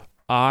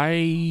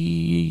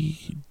 I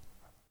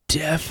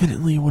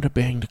definitely would have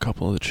banged a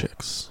couple of the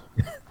chicks.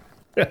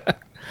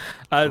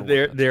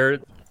 They're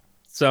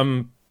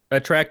some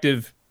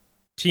attractive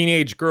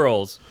teenage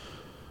girls.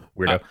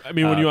 Weirdo. I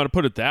mean, when you want to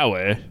put it that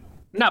way.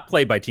 Not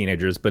played by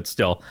teenagers, but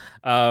still.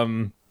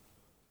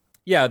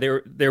 Yeah,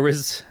 there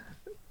was...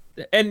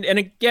 And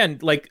again,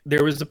 like,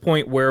 there was a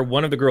point where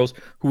one of the girls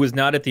who was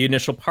not at the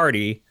initial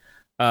party...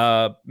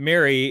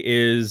 Mary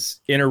is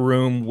in a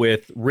room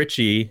with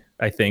Richie,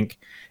 I think,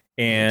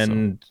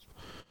 and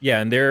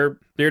yeah, and they're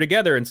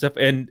together and stuff,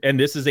 and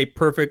this is a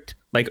perfect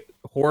like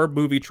horror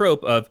movie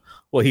trope of,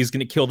 well, he's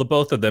going to kill the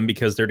both of them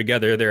because they're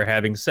together, they're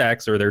having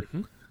sex, or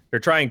they're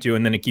trying to,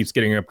 and then it keeps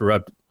getting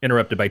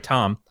interrupted by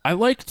Tom. I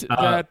liked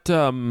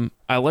that.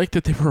 I liked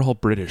that they were all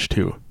British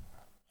too.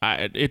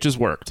 It just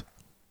worked.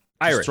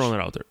 Irish. Just throwing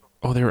it out there.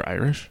 Oh, they were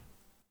Irish.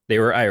 They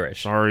were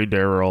Irish. Sorry,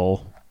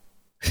 Daryl.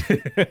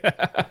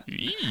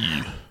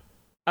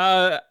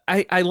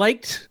 I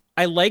liked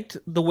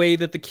the way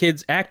that the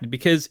kids acted,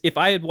 because if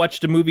I had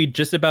watched a movie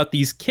just about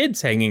these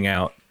kids hanging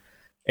out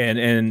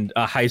and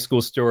a high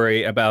school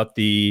story about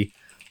the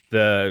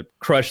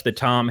crush that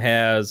Tom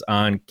has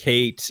on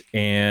Kate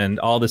and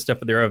all the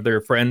stuff of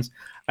their friends,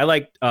 I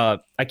liked I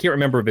can't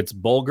remember if it's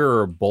Bulger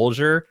or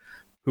Bulger,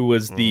 who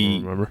was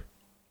the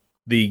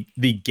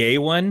gay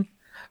one,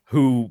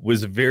 who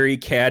was very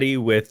catty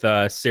with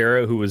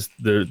Sarah, who was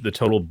the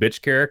total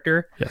bitch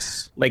character.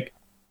 Yes. Like,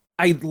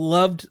 I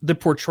loved the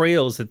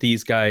portrayals that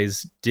these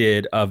guys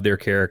did of their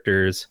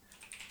characters.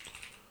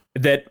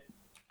 That,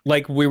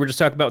 like we were just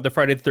talking about the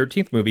Friday the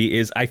 13th movie,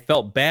 is I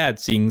felt bad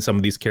seeing some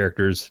of these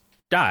characters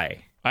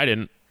die. I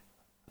didn't.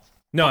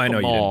 No, I know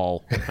you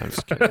didn't. I'm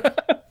just kidding.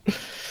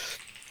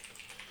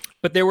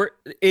 But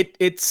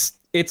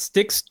it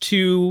sticks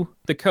to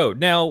the code.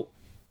 Now,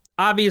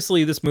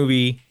 obviously, this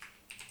movie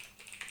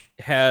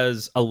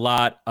has a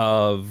lot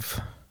of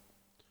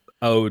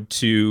ode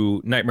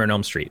to Nightmare on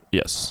Elm Street.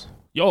 Yes.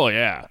 Oh,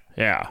 yeah.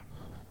 Yeah.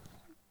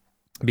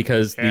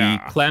 Because the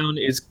clown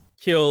is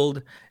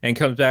killed and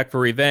comes back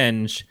for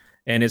revenge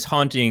and is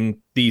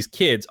haunting these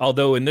kids.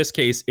 Although in this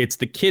case, it's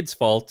the kids'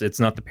 fault. It's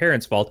not the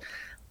parents' fault.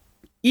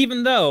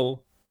 Even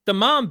though the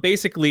mom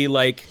basically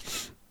like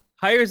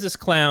hires this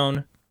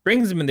clown,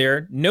 brings him in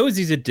there, knows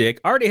he's a dick,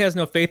 already has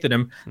no faith in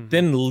him,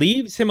 then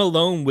leaves him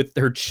alone with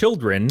her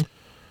children.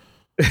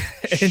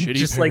 Shitty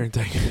just parenting.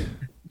 Like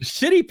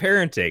shitty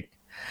parenting.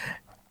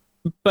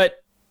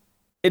 But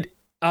it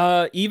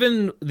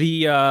even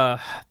the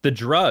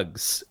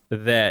drugs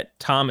that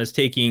Tom is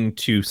taking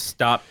to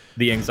stop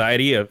the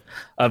anxiety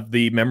of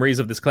the memories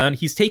of this clown,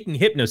 he's taking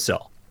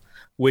Hypnocil,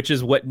 which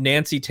is what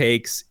Nancy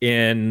takes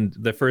in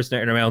the first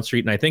Nightmare on Elm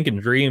Street, and I think in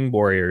Dream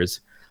Warriors,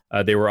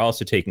 they were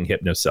also taking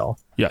Hypnocil.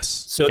 Yes.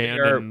 So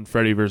and in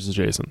Freddy versus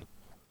Jason.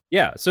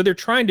 Yeah, so they're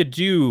trying to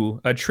do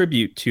a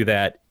tribute to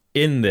that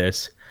in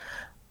this.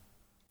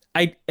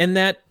 In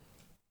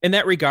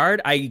that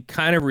regard, I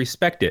kind of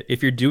respect it.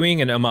 If you're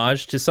doing an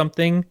homage to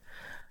something,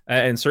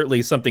 and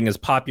certainly something as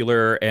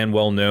popular and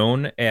well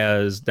known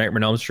as Nightmare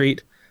on Elm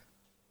Street,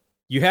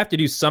 you have to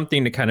do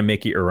something to kind of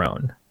make it your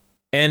own.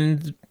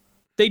 And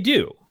they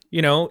do,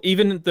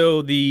 even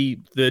though the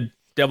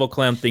devil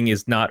clown thing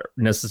is not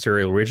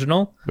necessarily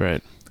original.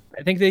 Right.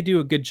 I think they do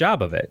a good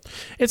job of it.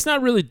 It's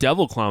not really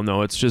devil clown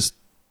though. It's just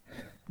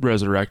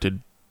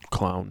resurrected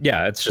clown.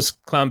 Yeah, it's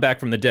just clown back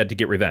from the dead to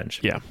get revenge.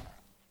 Yeah.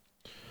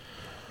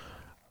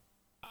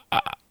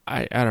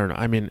 I don't know.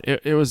 I mean,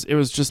 it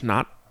was just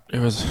not. It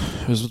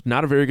was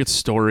not a very good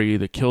story.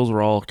 The kills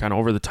were all kind of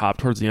over the top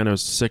towards the end. I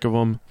was sick of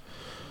them.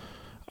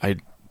 I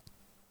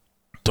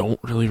don't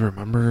really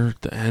remember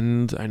the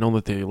end. I know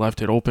that they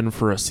left it open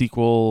for a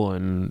sequel,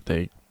 and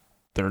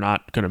they're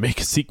not going to make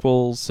a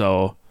sequel.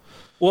 So,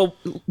 well,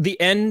 the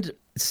end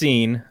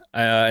scene,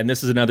 and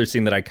this is another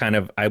scene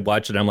that I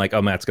watched it. I'm like,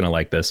 oh, Matt's going to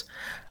like this,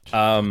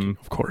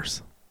 of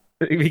course,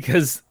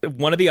 because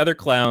one of the other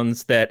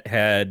clowns that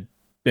had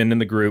been in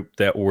the group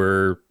that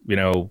were,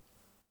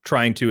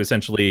 trying to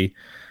essentially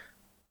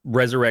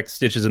resurrect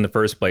Stitches in the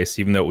first place,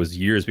 even though it was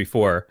years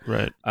before.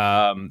 Right.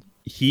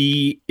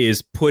 He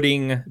is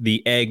putting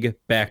the egg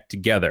back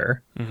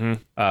together,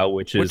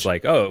 which is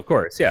like, oh, of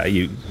course, yeah.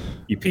 You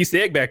piece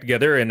the egg back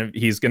together, and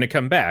he's going to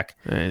come back.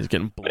 Yeah, he's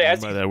getting blown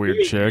by that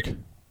weird chick.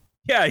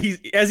 Yeah,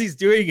 as he's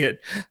doing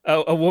it,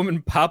 a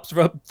woman pops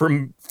up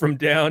from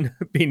down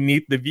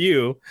beneath the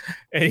view,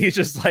 and he's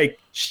just like,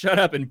 "Shut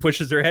up!" and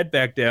pushes her head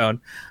back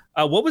down.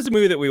 What was the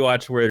movie that we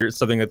watched where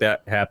something like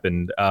that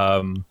happened?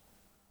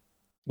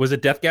 Was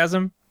it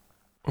Deathgasm?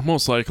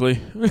 Most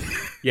likely.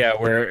 Yeah,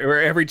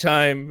 where every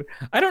time,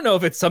 I don't know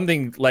if it's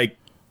something like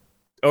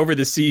Over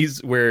the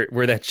Seas where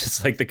that's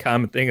just like the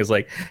common thing is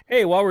like,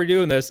 hey, while we're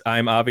doing this,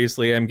 I'm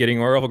getting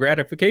oral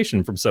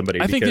gratification from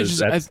somebody. I think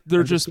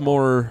they're just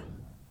more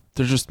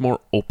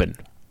open.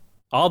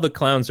 All the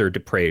clowns are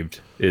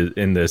depraved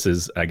in this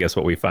is, I guess,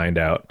 what we find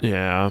out.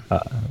 Yeah.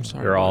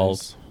 They're all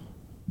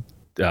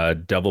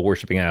devil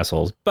worshipping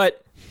assholes.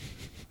 But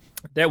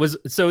that was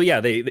so. Yeah,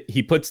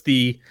 he puts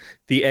the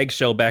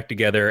eggshell back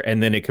together,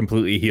 and then it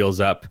completely heals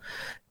up,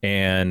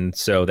 and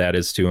so that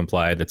is to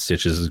imply that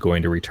Stitches is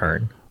going to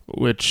return.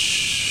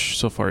 Which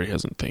so far he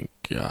hasn't. Thank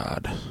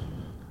God.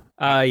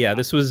 Yeah,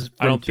 this was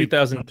from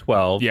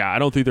 2012. I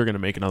don't think they're going to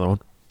make another one.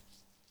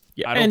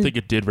 Yeah, I don't think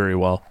it did very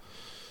well.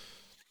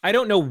 I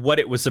don't know what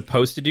it was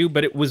supposed to do,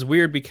 but it was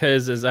weird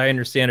because, as I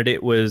understand it,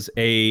 it was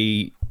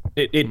I'm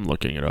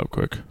looking it up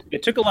quick.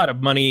 It took a lot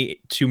of money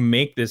to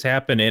make this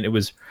happen, and it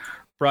was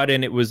brought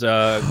in. It was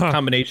a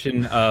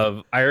combination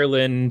of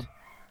Ireland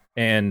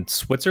and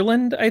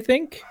Switzerland, I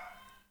think,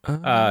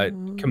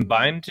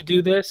 combined to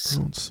do this.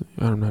 Let's see.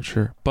 I'm not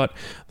sure, but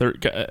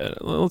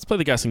let's play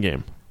the guessing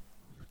game.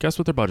 Guess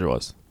what their budget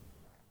was?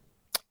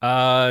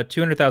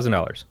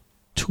 $200,000.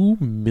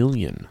 $2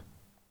 million.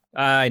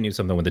 I knew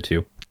something with the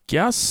two.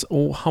 Guess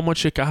how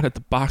much it got at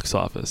the box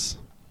office?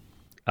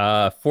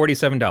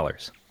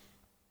 $47.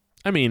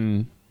 I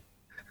mean,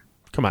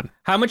 come on.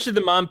 How much did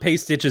the mom pay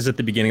Stitches at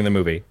the beginning of the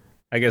movie?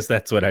 I guess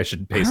that's what I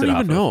should base it off of. I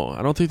don't even know.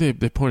 I don't think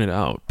they pointed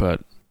out,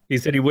 but he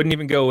said he wouldn't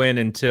even go in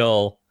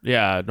until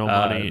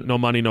no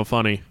money, no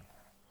funny.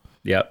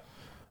 Yep.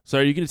 So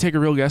are you going to take a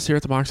real guess here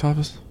at the box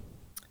office?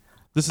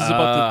 This is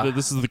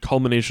this is the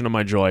culmination of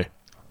my joy.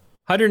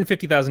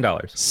 $150,000.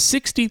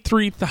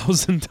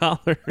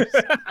 $63,000.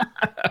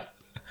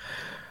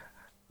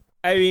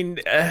 I mean,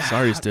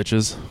 sorry,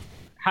 Stitches.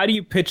 How do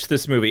you pitch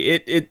this movie?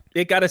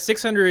 It got a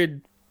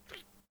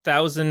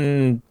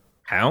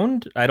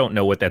 £600,000. I don't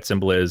know what that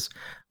symbol is.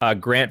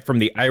 Grant from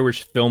the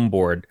Irish Film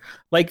Board.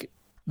 I don't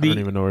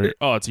even know where.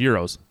 Oh, it's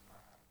euros.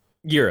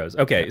 Euros.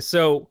 Okay,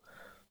 so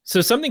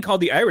something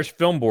called the Irish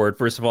Film Board,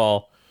 first of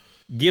all,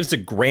 gives a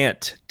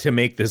grant to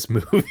make this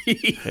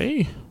movie.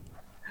 Hey,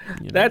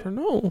 never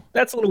know.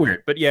 That's a little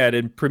weird, but yeah,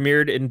 it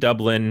premiered in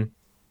Dublin.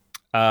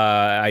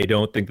 I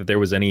don't think that there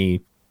was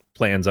any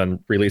plans on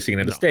releasing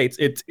it in the States.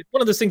 It's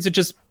one of those things that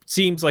just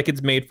seems like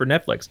it's made for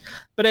Netflix.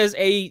 But as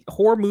a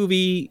horror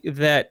movie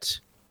that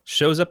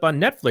shows up on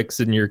Netflix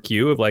in your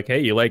queue of like,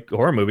 hey, you like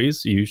horror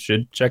movies, you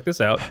should check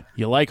this out.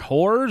 You like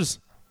horrors?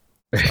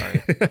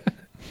 Sorry.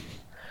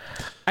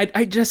 I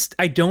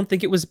don't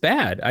think it was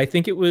bad. I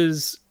think it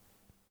was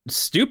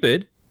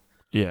stupid.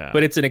 Yeah.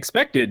 But it's an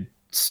expected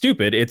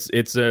stupid.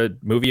 It's a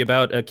movie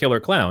about a killer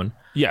clown.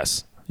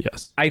 Yes.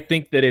 I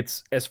think that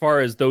it's, as far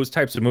as those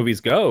types of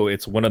movies go,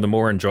 it's one of the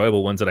more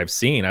enjoyable ones that I've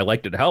seen. I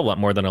liked it a hell of a lot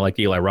more than I liked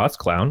Eli Roth's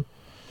Clown.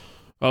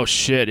 Oh,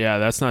 shit. Yeah,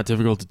 that's not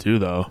difficult to do,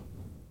 though.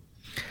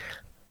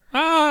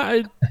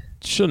 I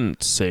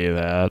shouldn't say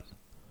that.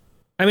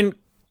 I mean,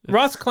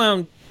 Roth's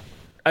Clown,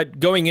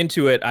 going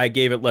into it, I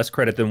gave it less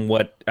credit than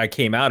what I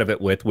came out of it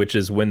with, which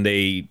is when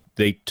they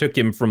took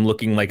him from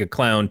looking like a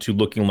clown to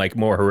looking like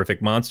more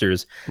horrific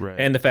monsters. Right.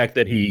 And the fact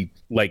that he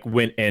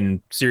went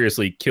and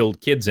seriously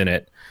killed kids in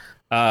it.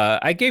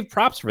 I gave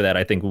props for that,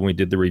 I think, when we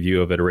did the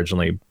review of it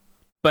originally.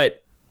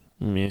 But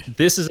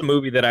this is a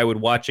movie that I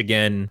would watch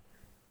again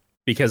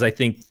because I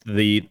think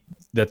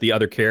that the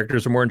other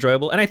characters are more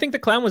enjoyable. And I think the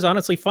clown was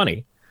honestly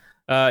funny.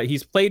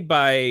 He's played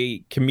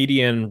by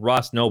comedian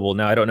Ross Noble.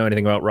 Now, I don't know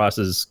anything about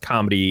Ross's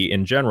comedy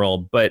in general,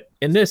 but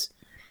in this,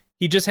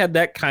 he just had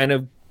that kind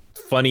of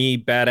funny,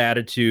 bad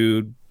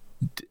attitude,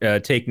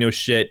 take no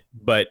shit,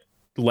 but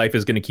life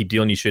is going to keep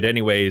dealing you shit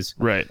anyways,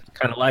 Right.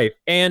 kind of life.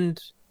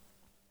 And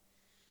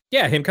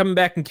yeah, him coming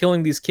back and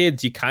killing these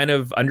kids, you kind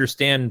of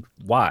understand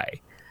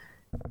why.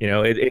 You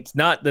know, it's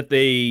not that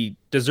they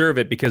deserve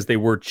it because they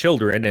were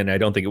children, and I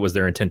don't think it was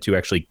their intent to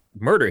actually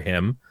murder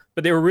him,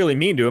 but they were really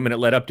mean to him, and it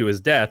led up to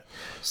his death.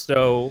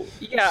 So,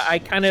 yeah, I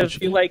kind of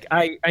feel like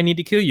I need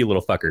to kill you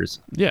little fuckers.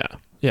 Yeah.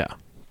 Yeah.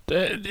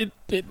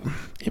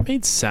 It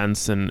made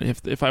sense, and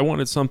if I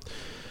wanted some,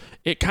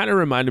 it kind of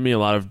reminded me a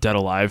lot of Dead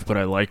Alive, but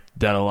I liked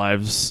Dead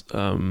Alive's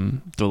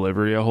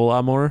delivery a whole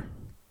lot more.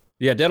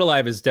 Yeah, Dead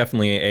Alive is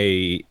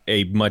definitely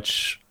a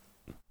much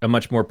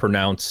more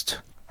pronounced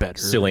Better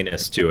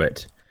silliness to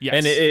it. Yes.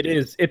 And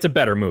it's a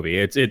better movie.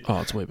 It's way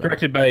better.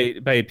 Directed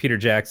by Peter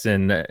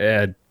Jackson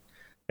at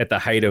the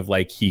height of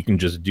like he can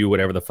just do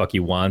whatever the fuck he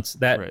wants.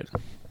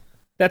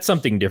 That's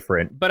something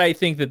different. But I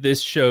think that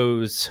this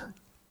shows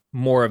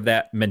more of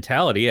that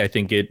mentality. I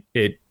think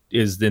it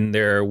is in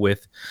there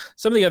with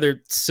some of the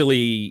other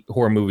silly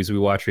horror movies we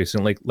watched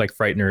recently, like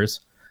Frighteners.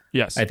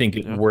 Yes. I think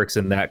it works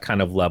in that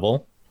kind of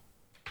level.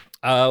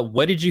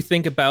 What did you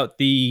think about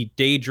the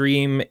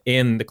daydream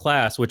in the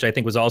class, which I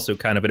think was also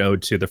kind of an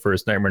ode to the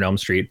first Nightmare on Elm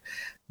Street,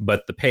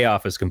 but the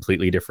payoff is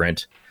completely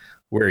different,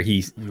 where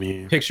he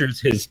pictures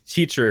his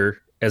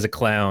teacher as a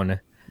clown,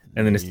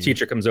 and then his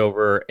teacher comes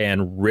over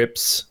and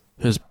rips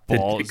his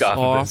balls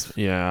off.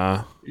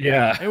 Yeah.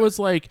 It was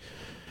like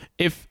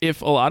if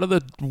a lot of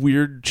the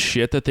weird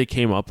shit that they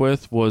came up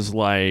with was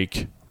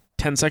like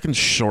 10 seconds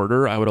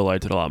shorter, I would have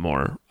liked it a lot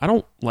more. I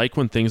don't like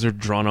when things are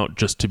drawn out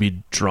just to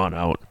be drawn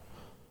out.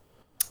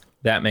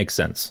 That makes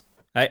sense.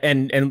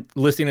 And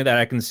listening to that,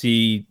 I can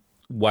see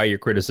why your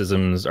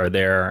criticisms are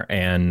there,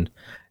 and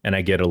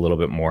I get a little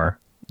bit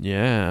more.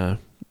 Yeah,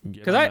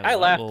 because I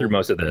laughed through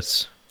most of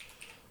this.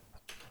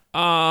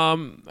 I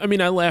mean,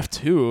 I laughed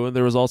too.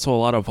 There was also a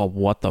lot of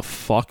what the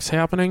fuck's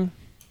happening.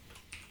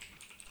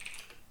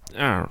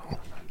 I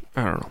don't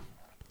know.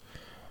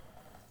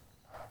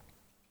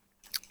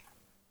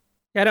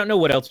 I don't know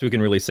what else we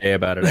can really say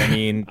about it. I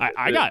mean,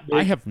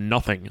 I have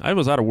nothing. I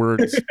was out of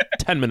words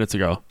 10 minutes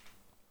ago.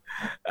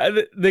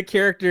 The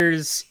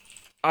characters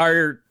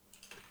are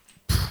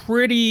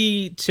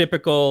pretty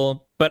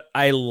typical, but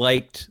I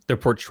liked the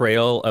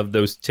portrayal of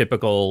those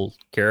typical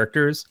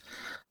characters.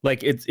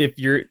 Like if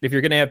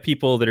you're gonna have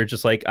people that are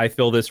just like, I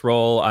fill this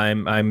role,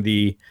 I'm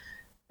the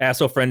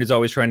asshole friend who's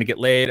always trying to get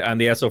laid, I'm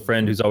the asshole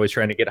friend who's always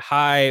trying to get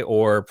high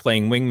or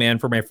playing wingman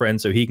for my friend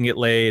so he can get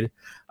laid.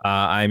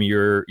 I'm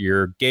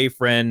your gay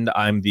friend,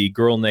 I'm the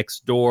girl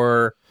next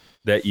door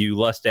that you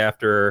lust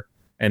after.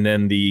 And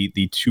then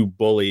the two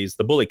bullies,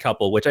 the bully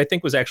couple, which I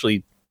think was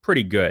actually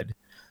pretty good,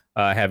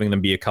 having them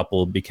be a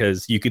couple,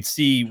 because you could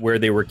see where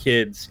they were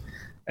kids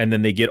and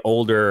then they get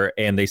older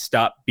and they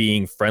stop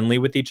being friendly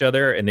with each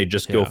other and they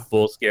just go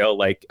full scale.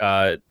 Like,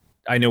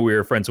 I know we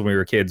were friends when we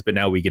were kids, but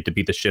now we get to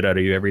beat the shit out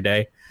of you every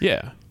day.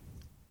 Yeah.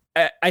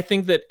 I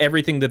think that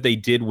everything that they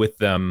did with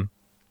them,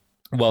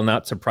 while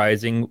not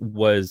surprising,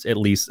 was at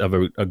least of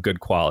a good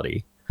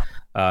quality.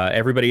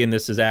 Everybody in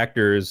this as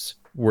actors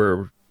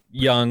were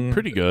young.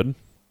 Pretty good.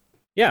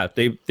 Yeah,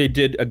 they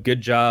did a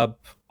good job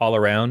all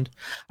around.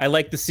 I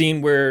like the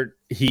scene where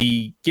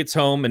he gets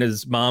home and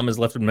his mom has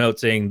left him a note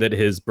saying that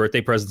his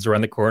birthday present's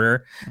around the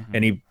corner,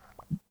 and he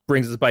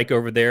brings his bike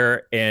over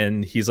there,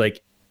 and he's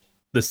like,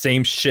 the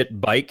same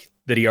shit bike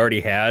that he already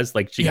has,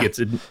 like she gets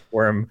it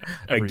for him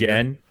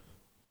again. Year.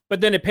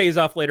 But then it pays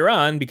off later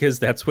on because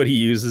that's what he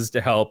uses to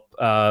help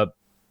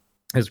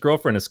his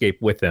girlfriend escape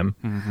with him.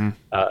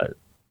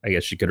 I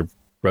guess she could have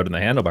rode on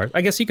the handlebars. I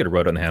guess he could have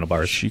rode on the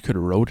handlebars. She could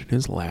have rode in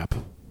his lap.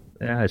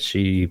 Yeah,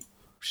 she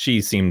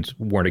seemed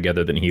more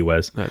together than he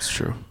was. That's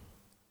true.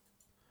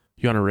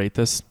 You want to rate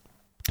this?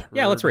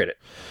 Yeah, let's rate it.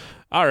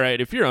 All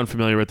right. If you're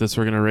unfamiliar with this,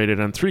 we're going to rate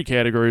it on 3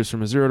 categories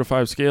from a 0 to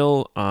 5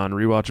 scale on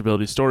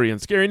rewatchability, story, and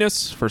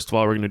scariness. First of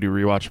all, we're going to do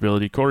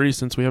rewatchability. Corey,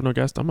 since we have no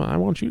guest, I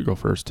want you to go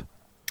first.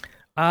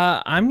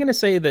 I'm going to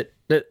say that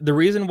the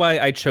reason why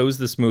I chose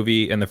this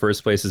movie in the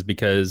first place is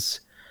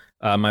because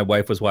my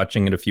wife was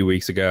watching it a few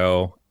weeks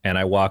ago, and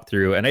I walked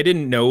through, and I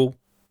didn't know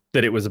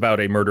that it was about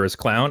a murderous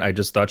clown. I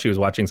just thought she was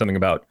watching something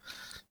about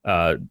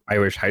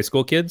Irish high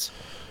school kids.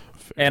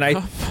 And I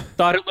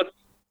thought it looked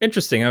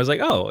interesting. I was like,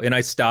 oh, and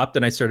I stopped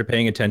and I started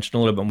paying attention a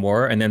little bit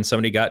more. And then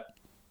somebody got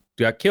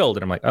killed.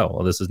 And I'm like, oh,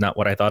 well, this is not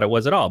what I thought it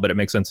was at all. But it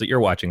makes sense that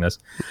you're watching this.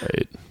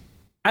 Right.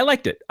 I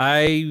liked it.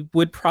 I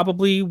would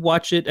probably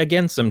watch it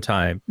again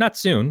sometime. Not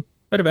soon,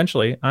 but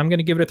eventually. I'm going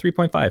to give it a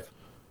 3.5.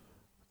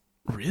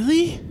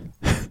 Really?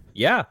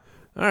 Yeah.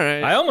 All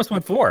right. I almost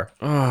went 4.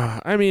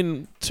 I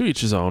mean, to each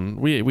his own.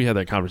 We had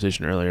that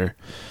conversation earlier.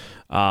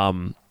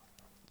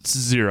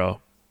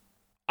 0.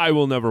 I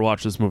will never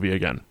watch this movie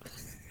again.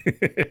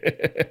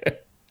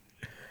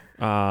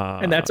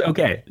 And that's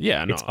okay.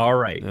 Yeah, no, it's all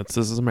right. This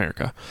is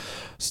America.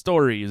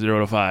 Story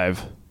 0 to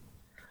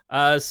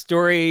 5.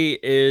 Story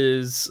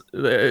is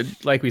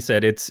like we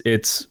said,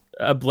 it's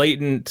a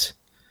blatant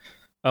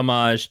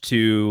homage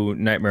to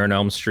Nightmare on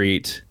Elm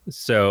Street,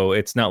 so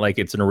it's not like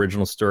it's an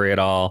original story at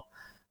all.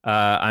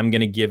 I'm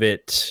gonna give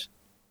it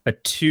a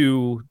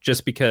 2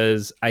 just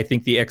because I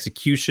think the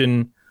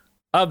execution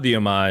of the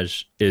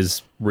homage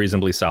is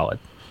reasonably solid.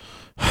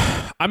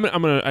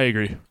 I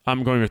agree.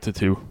 I'm going with the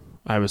 2.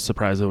 I was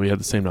surprised that we had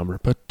the same number,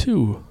 but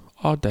 2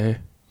 all day.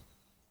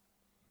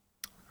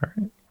 All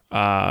right.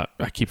 I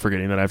keep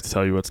forgetting that I have to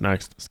tell you what's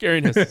next.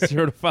 Scariness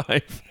 0 to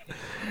 5.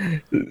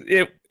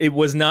 It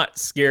was not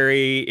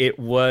scary. It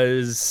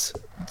was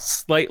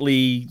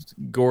slightly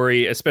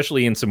gory,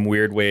 especially in some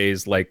weird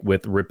ways, like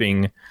with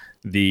ripping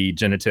the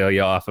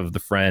genitalia off of the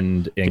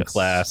friend in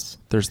class.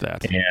 There's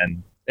that.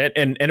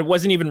 And it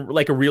wasn't even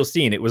like a real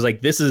scene. It was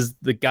like, this is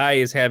the guy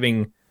is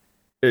having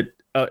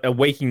a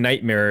waking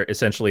nightmare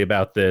essentially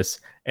about this,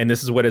 and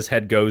this is what his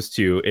head goes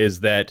to, is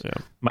that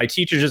my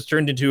teacher just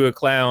turned into a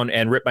clown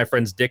and ripped my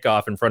friend's dick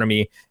off in front of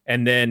me,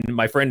 and then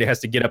my friend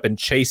has to get up and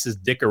chase his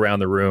dick around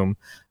the room.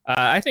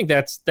 I think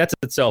that's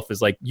itself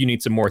is like, you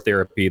need some more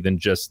therapy than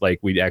just like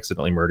we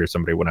accidentally murdered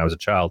somebody when I was a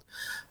child.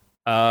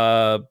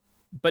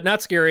 But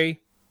not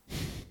scary.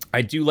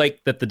 I do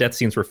like that the death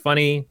scenes were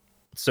funny,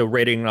 so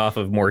rating off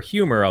of more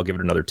humor, I'll give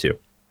it another 2.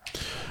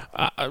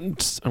 I'm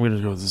going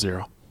to go with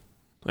 0.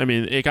 I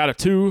mean, it got a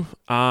 2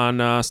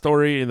 on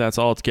story, and that's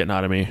all it's getting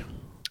out of me.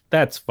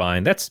 That's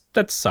fine. That's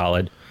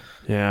solid.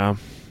 Yeah.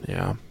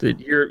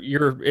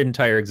 Your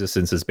entire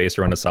existence is based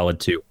around a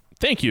solid 2.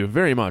 Thank you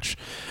very much.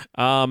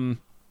 I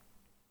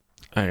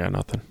got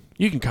nothing.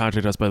 You can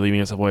contact us by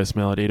leaving us a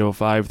voicemail at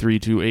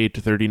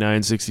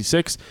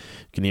 805-328-3966. You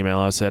can email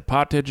us at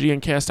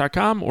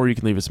pot@gncast.com, or you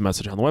can leave us a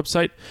message on the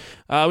website.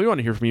 We want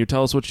to hear from you.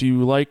 Tell us what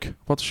you like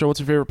about the show. What's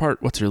your favorite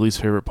part? What's your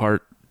least favorite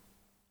part?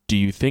 Do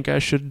you think I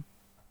should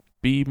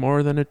be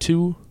more than a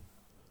 2?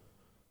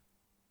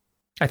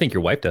 I think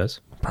your wife does.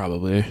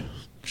 Probably.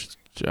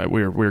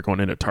 We were going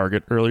in at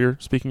Target earlier,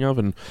 speaking of,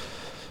 and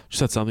she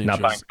said something.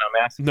 Not buying clown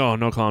masks? No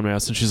clown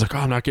masks. And she's like, oh,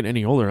 I'm not getting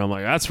any older. I'm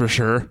like, that's for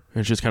sure.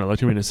 And she just kind of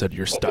looked at me and said,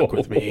 you're stuck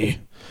with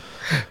me.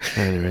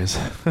 Anyways.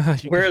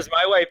 Whereas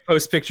my wife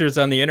posts pictures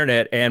on the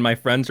internet and my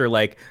friends are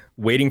like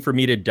waiting for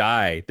me to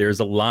die. There's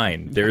a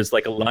line. There's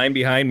like a line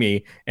behind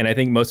me, and I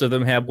think most of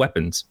them have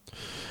weapons.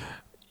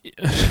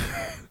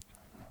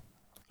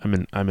 I'm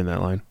in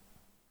that line.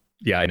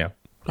 Yeah, I know.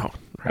 Oh,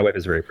 my wife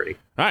is very pretty.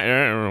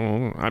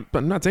 I'm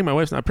not saying my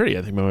wife's not pretty.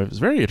 I think my wife is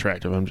very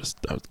attractive. I was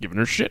giving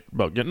her shit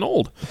about getting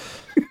old.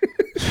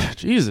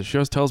 Jesus, she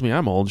always tells me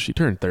I'm old. She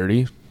turned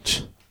 30.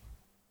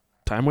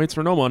 Time waits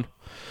for no one.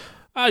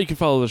 You can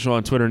follow the show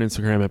on Twitter and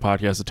Instagram at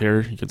Podcast of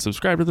Terror. You can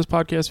subscribe to this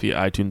podcast via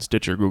iTunes,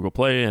 Stitcher, Google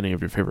Play, any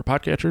of your favorite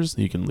podcatchers.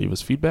 You can leave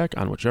us feedback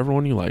on whichever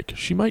one you like.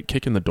 She might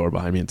kick in the door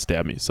behind me and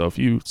stab me, so if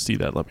you see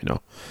that, let me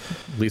know.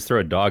 At least throw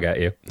a dog at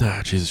you.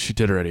 Jesus, she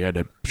did already. I had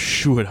to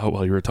shoo it out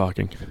while you were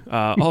talking.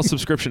 All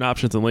subscription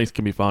options and links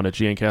can be found at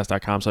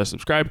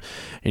gncast.com/subscribe,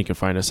 and you can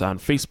find us on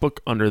Facebook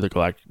under the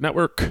Galactic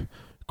Network.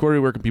 Corey,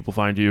 where can people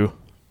find you?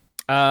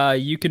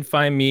 You can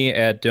find me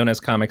at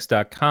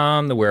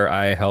donutcomics.com, where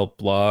I help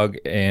blog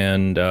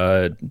and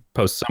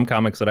post some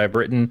comics that I've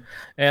written,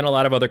 and a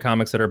lot of other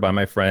comics that are by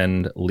my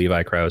friend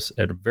Levi Krause,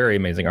 a very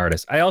amazing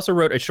artist. I also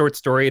wrote a short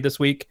story this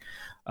week,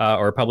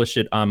 or published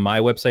it on my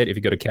website. If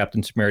you go to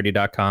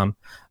captaintemerity.com,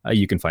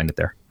 you can find it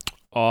there.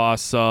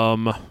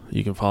 Awesome.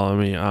 You can follow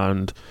me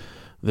on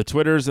the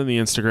Twitters and the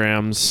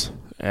Instagrams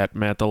at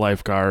Matt the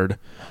Lifeguard.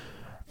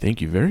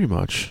 Thank you very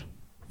much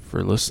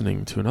for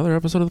listening to another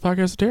episode of the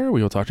Podcast of Terror.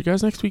 We will talk to you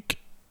guys next week.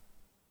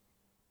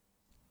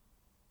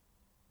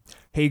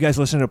 Hey, you guys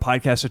listen to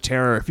Podcast of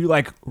Terror. If you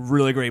like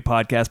really great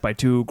podcasts by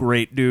two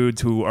great dudes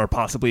who are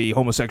possibly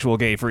homosexual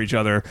gay for each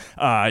other,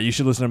 you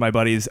should listen to my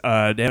buddies,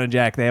 Dan and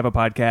Jack. They have a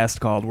podcast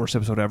called Worst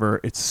Episode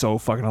Ever. It's so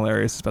fucking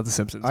hilarious. It's about The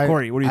Simpsons.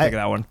 Corey, what do you think of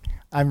that one?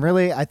 I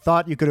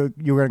thought you were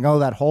going to go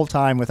that whole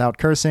time without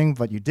cursing,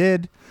 but you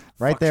did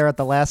right there at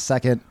the last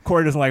second.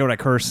 Corey doesn't like when I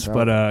curse,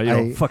 but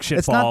fuck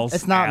shit balls.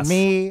 It's not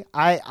me.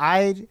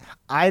 I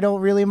don't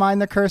really mind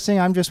the cursing.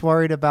 I'm just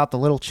worried about the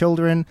little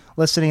children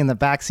listening in the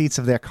back seats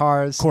of their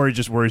cars. Corey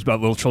just worries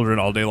about little children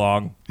all day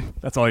long.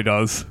 That's all he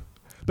does.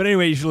 But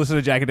anyway, you should listen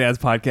to Jack and Dad's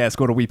podcast.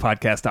 Go to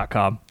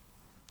wepodcast.com.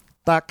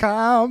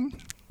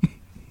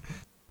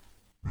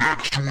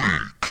 Next week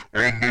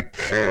on the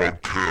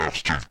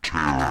Podcast of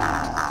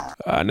Terror.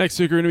 Next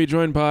week, we're going to be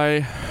joined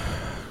by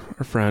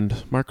our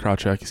friend, Mark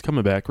Krawczyk. He's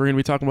coming back. We're going to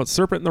be talking about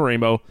Serpent in the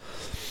Rainbow.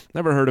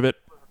 Never heard of it.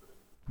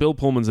 Bill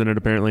Pullman's in it,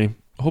 apparently.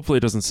 Hopefully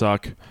it doesn't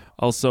suck.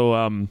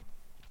 Also,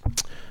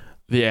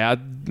 the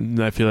ad,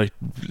 I feel like,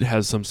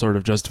 has some sort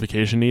of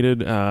justification needed.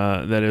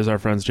 That is our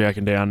friends Jack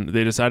and Dan.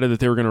 They decided that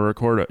they were going to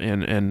record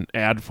an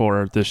ad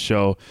for this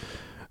show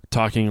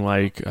talking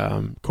like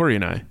Corey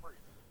and I.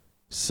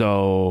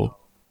 So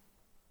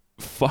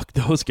fuck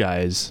those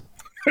guys,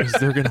 because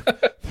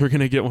they're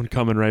gonna get one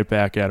coming right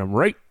back at them,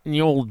 right in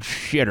the old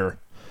shitter.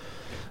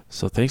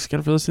 So thanks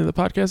again for listening to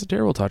the Podcast of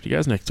Terror. We'll talk to you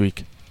guys next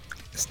week.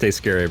 Stay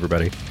scary,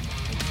 everybody.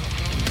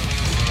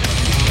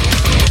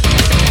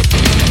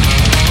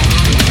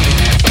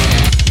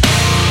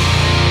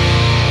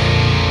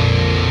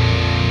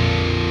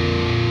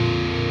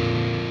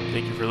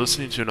 Thank you for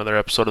listening to another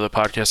episode of the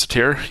Podcast of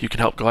Terror. You can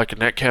help Galactic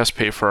Netcast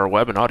pay for our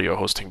web and audio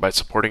hosting by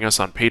supporting us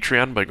on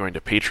Patreon by going to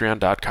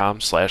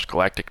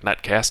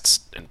patreon.com/galacticnetcasts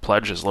and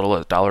pledge as little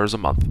as $1 a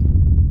month.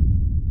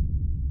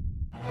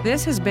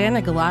 This has been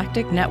a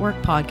Galactic Network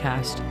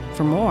podcast.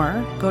 For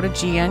more, go to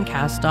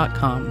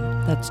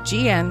gncast.com. That's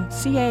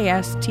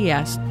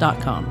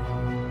GNCASTS.com.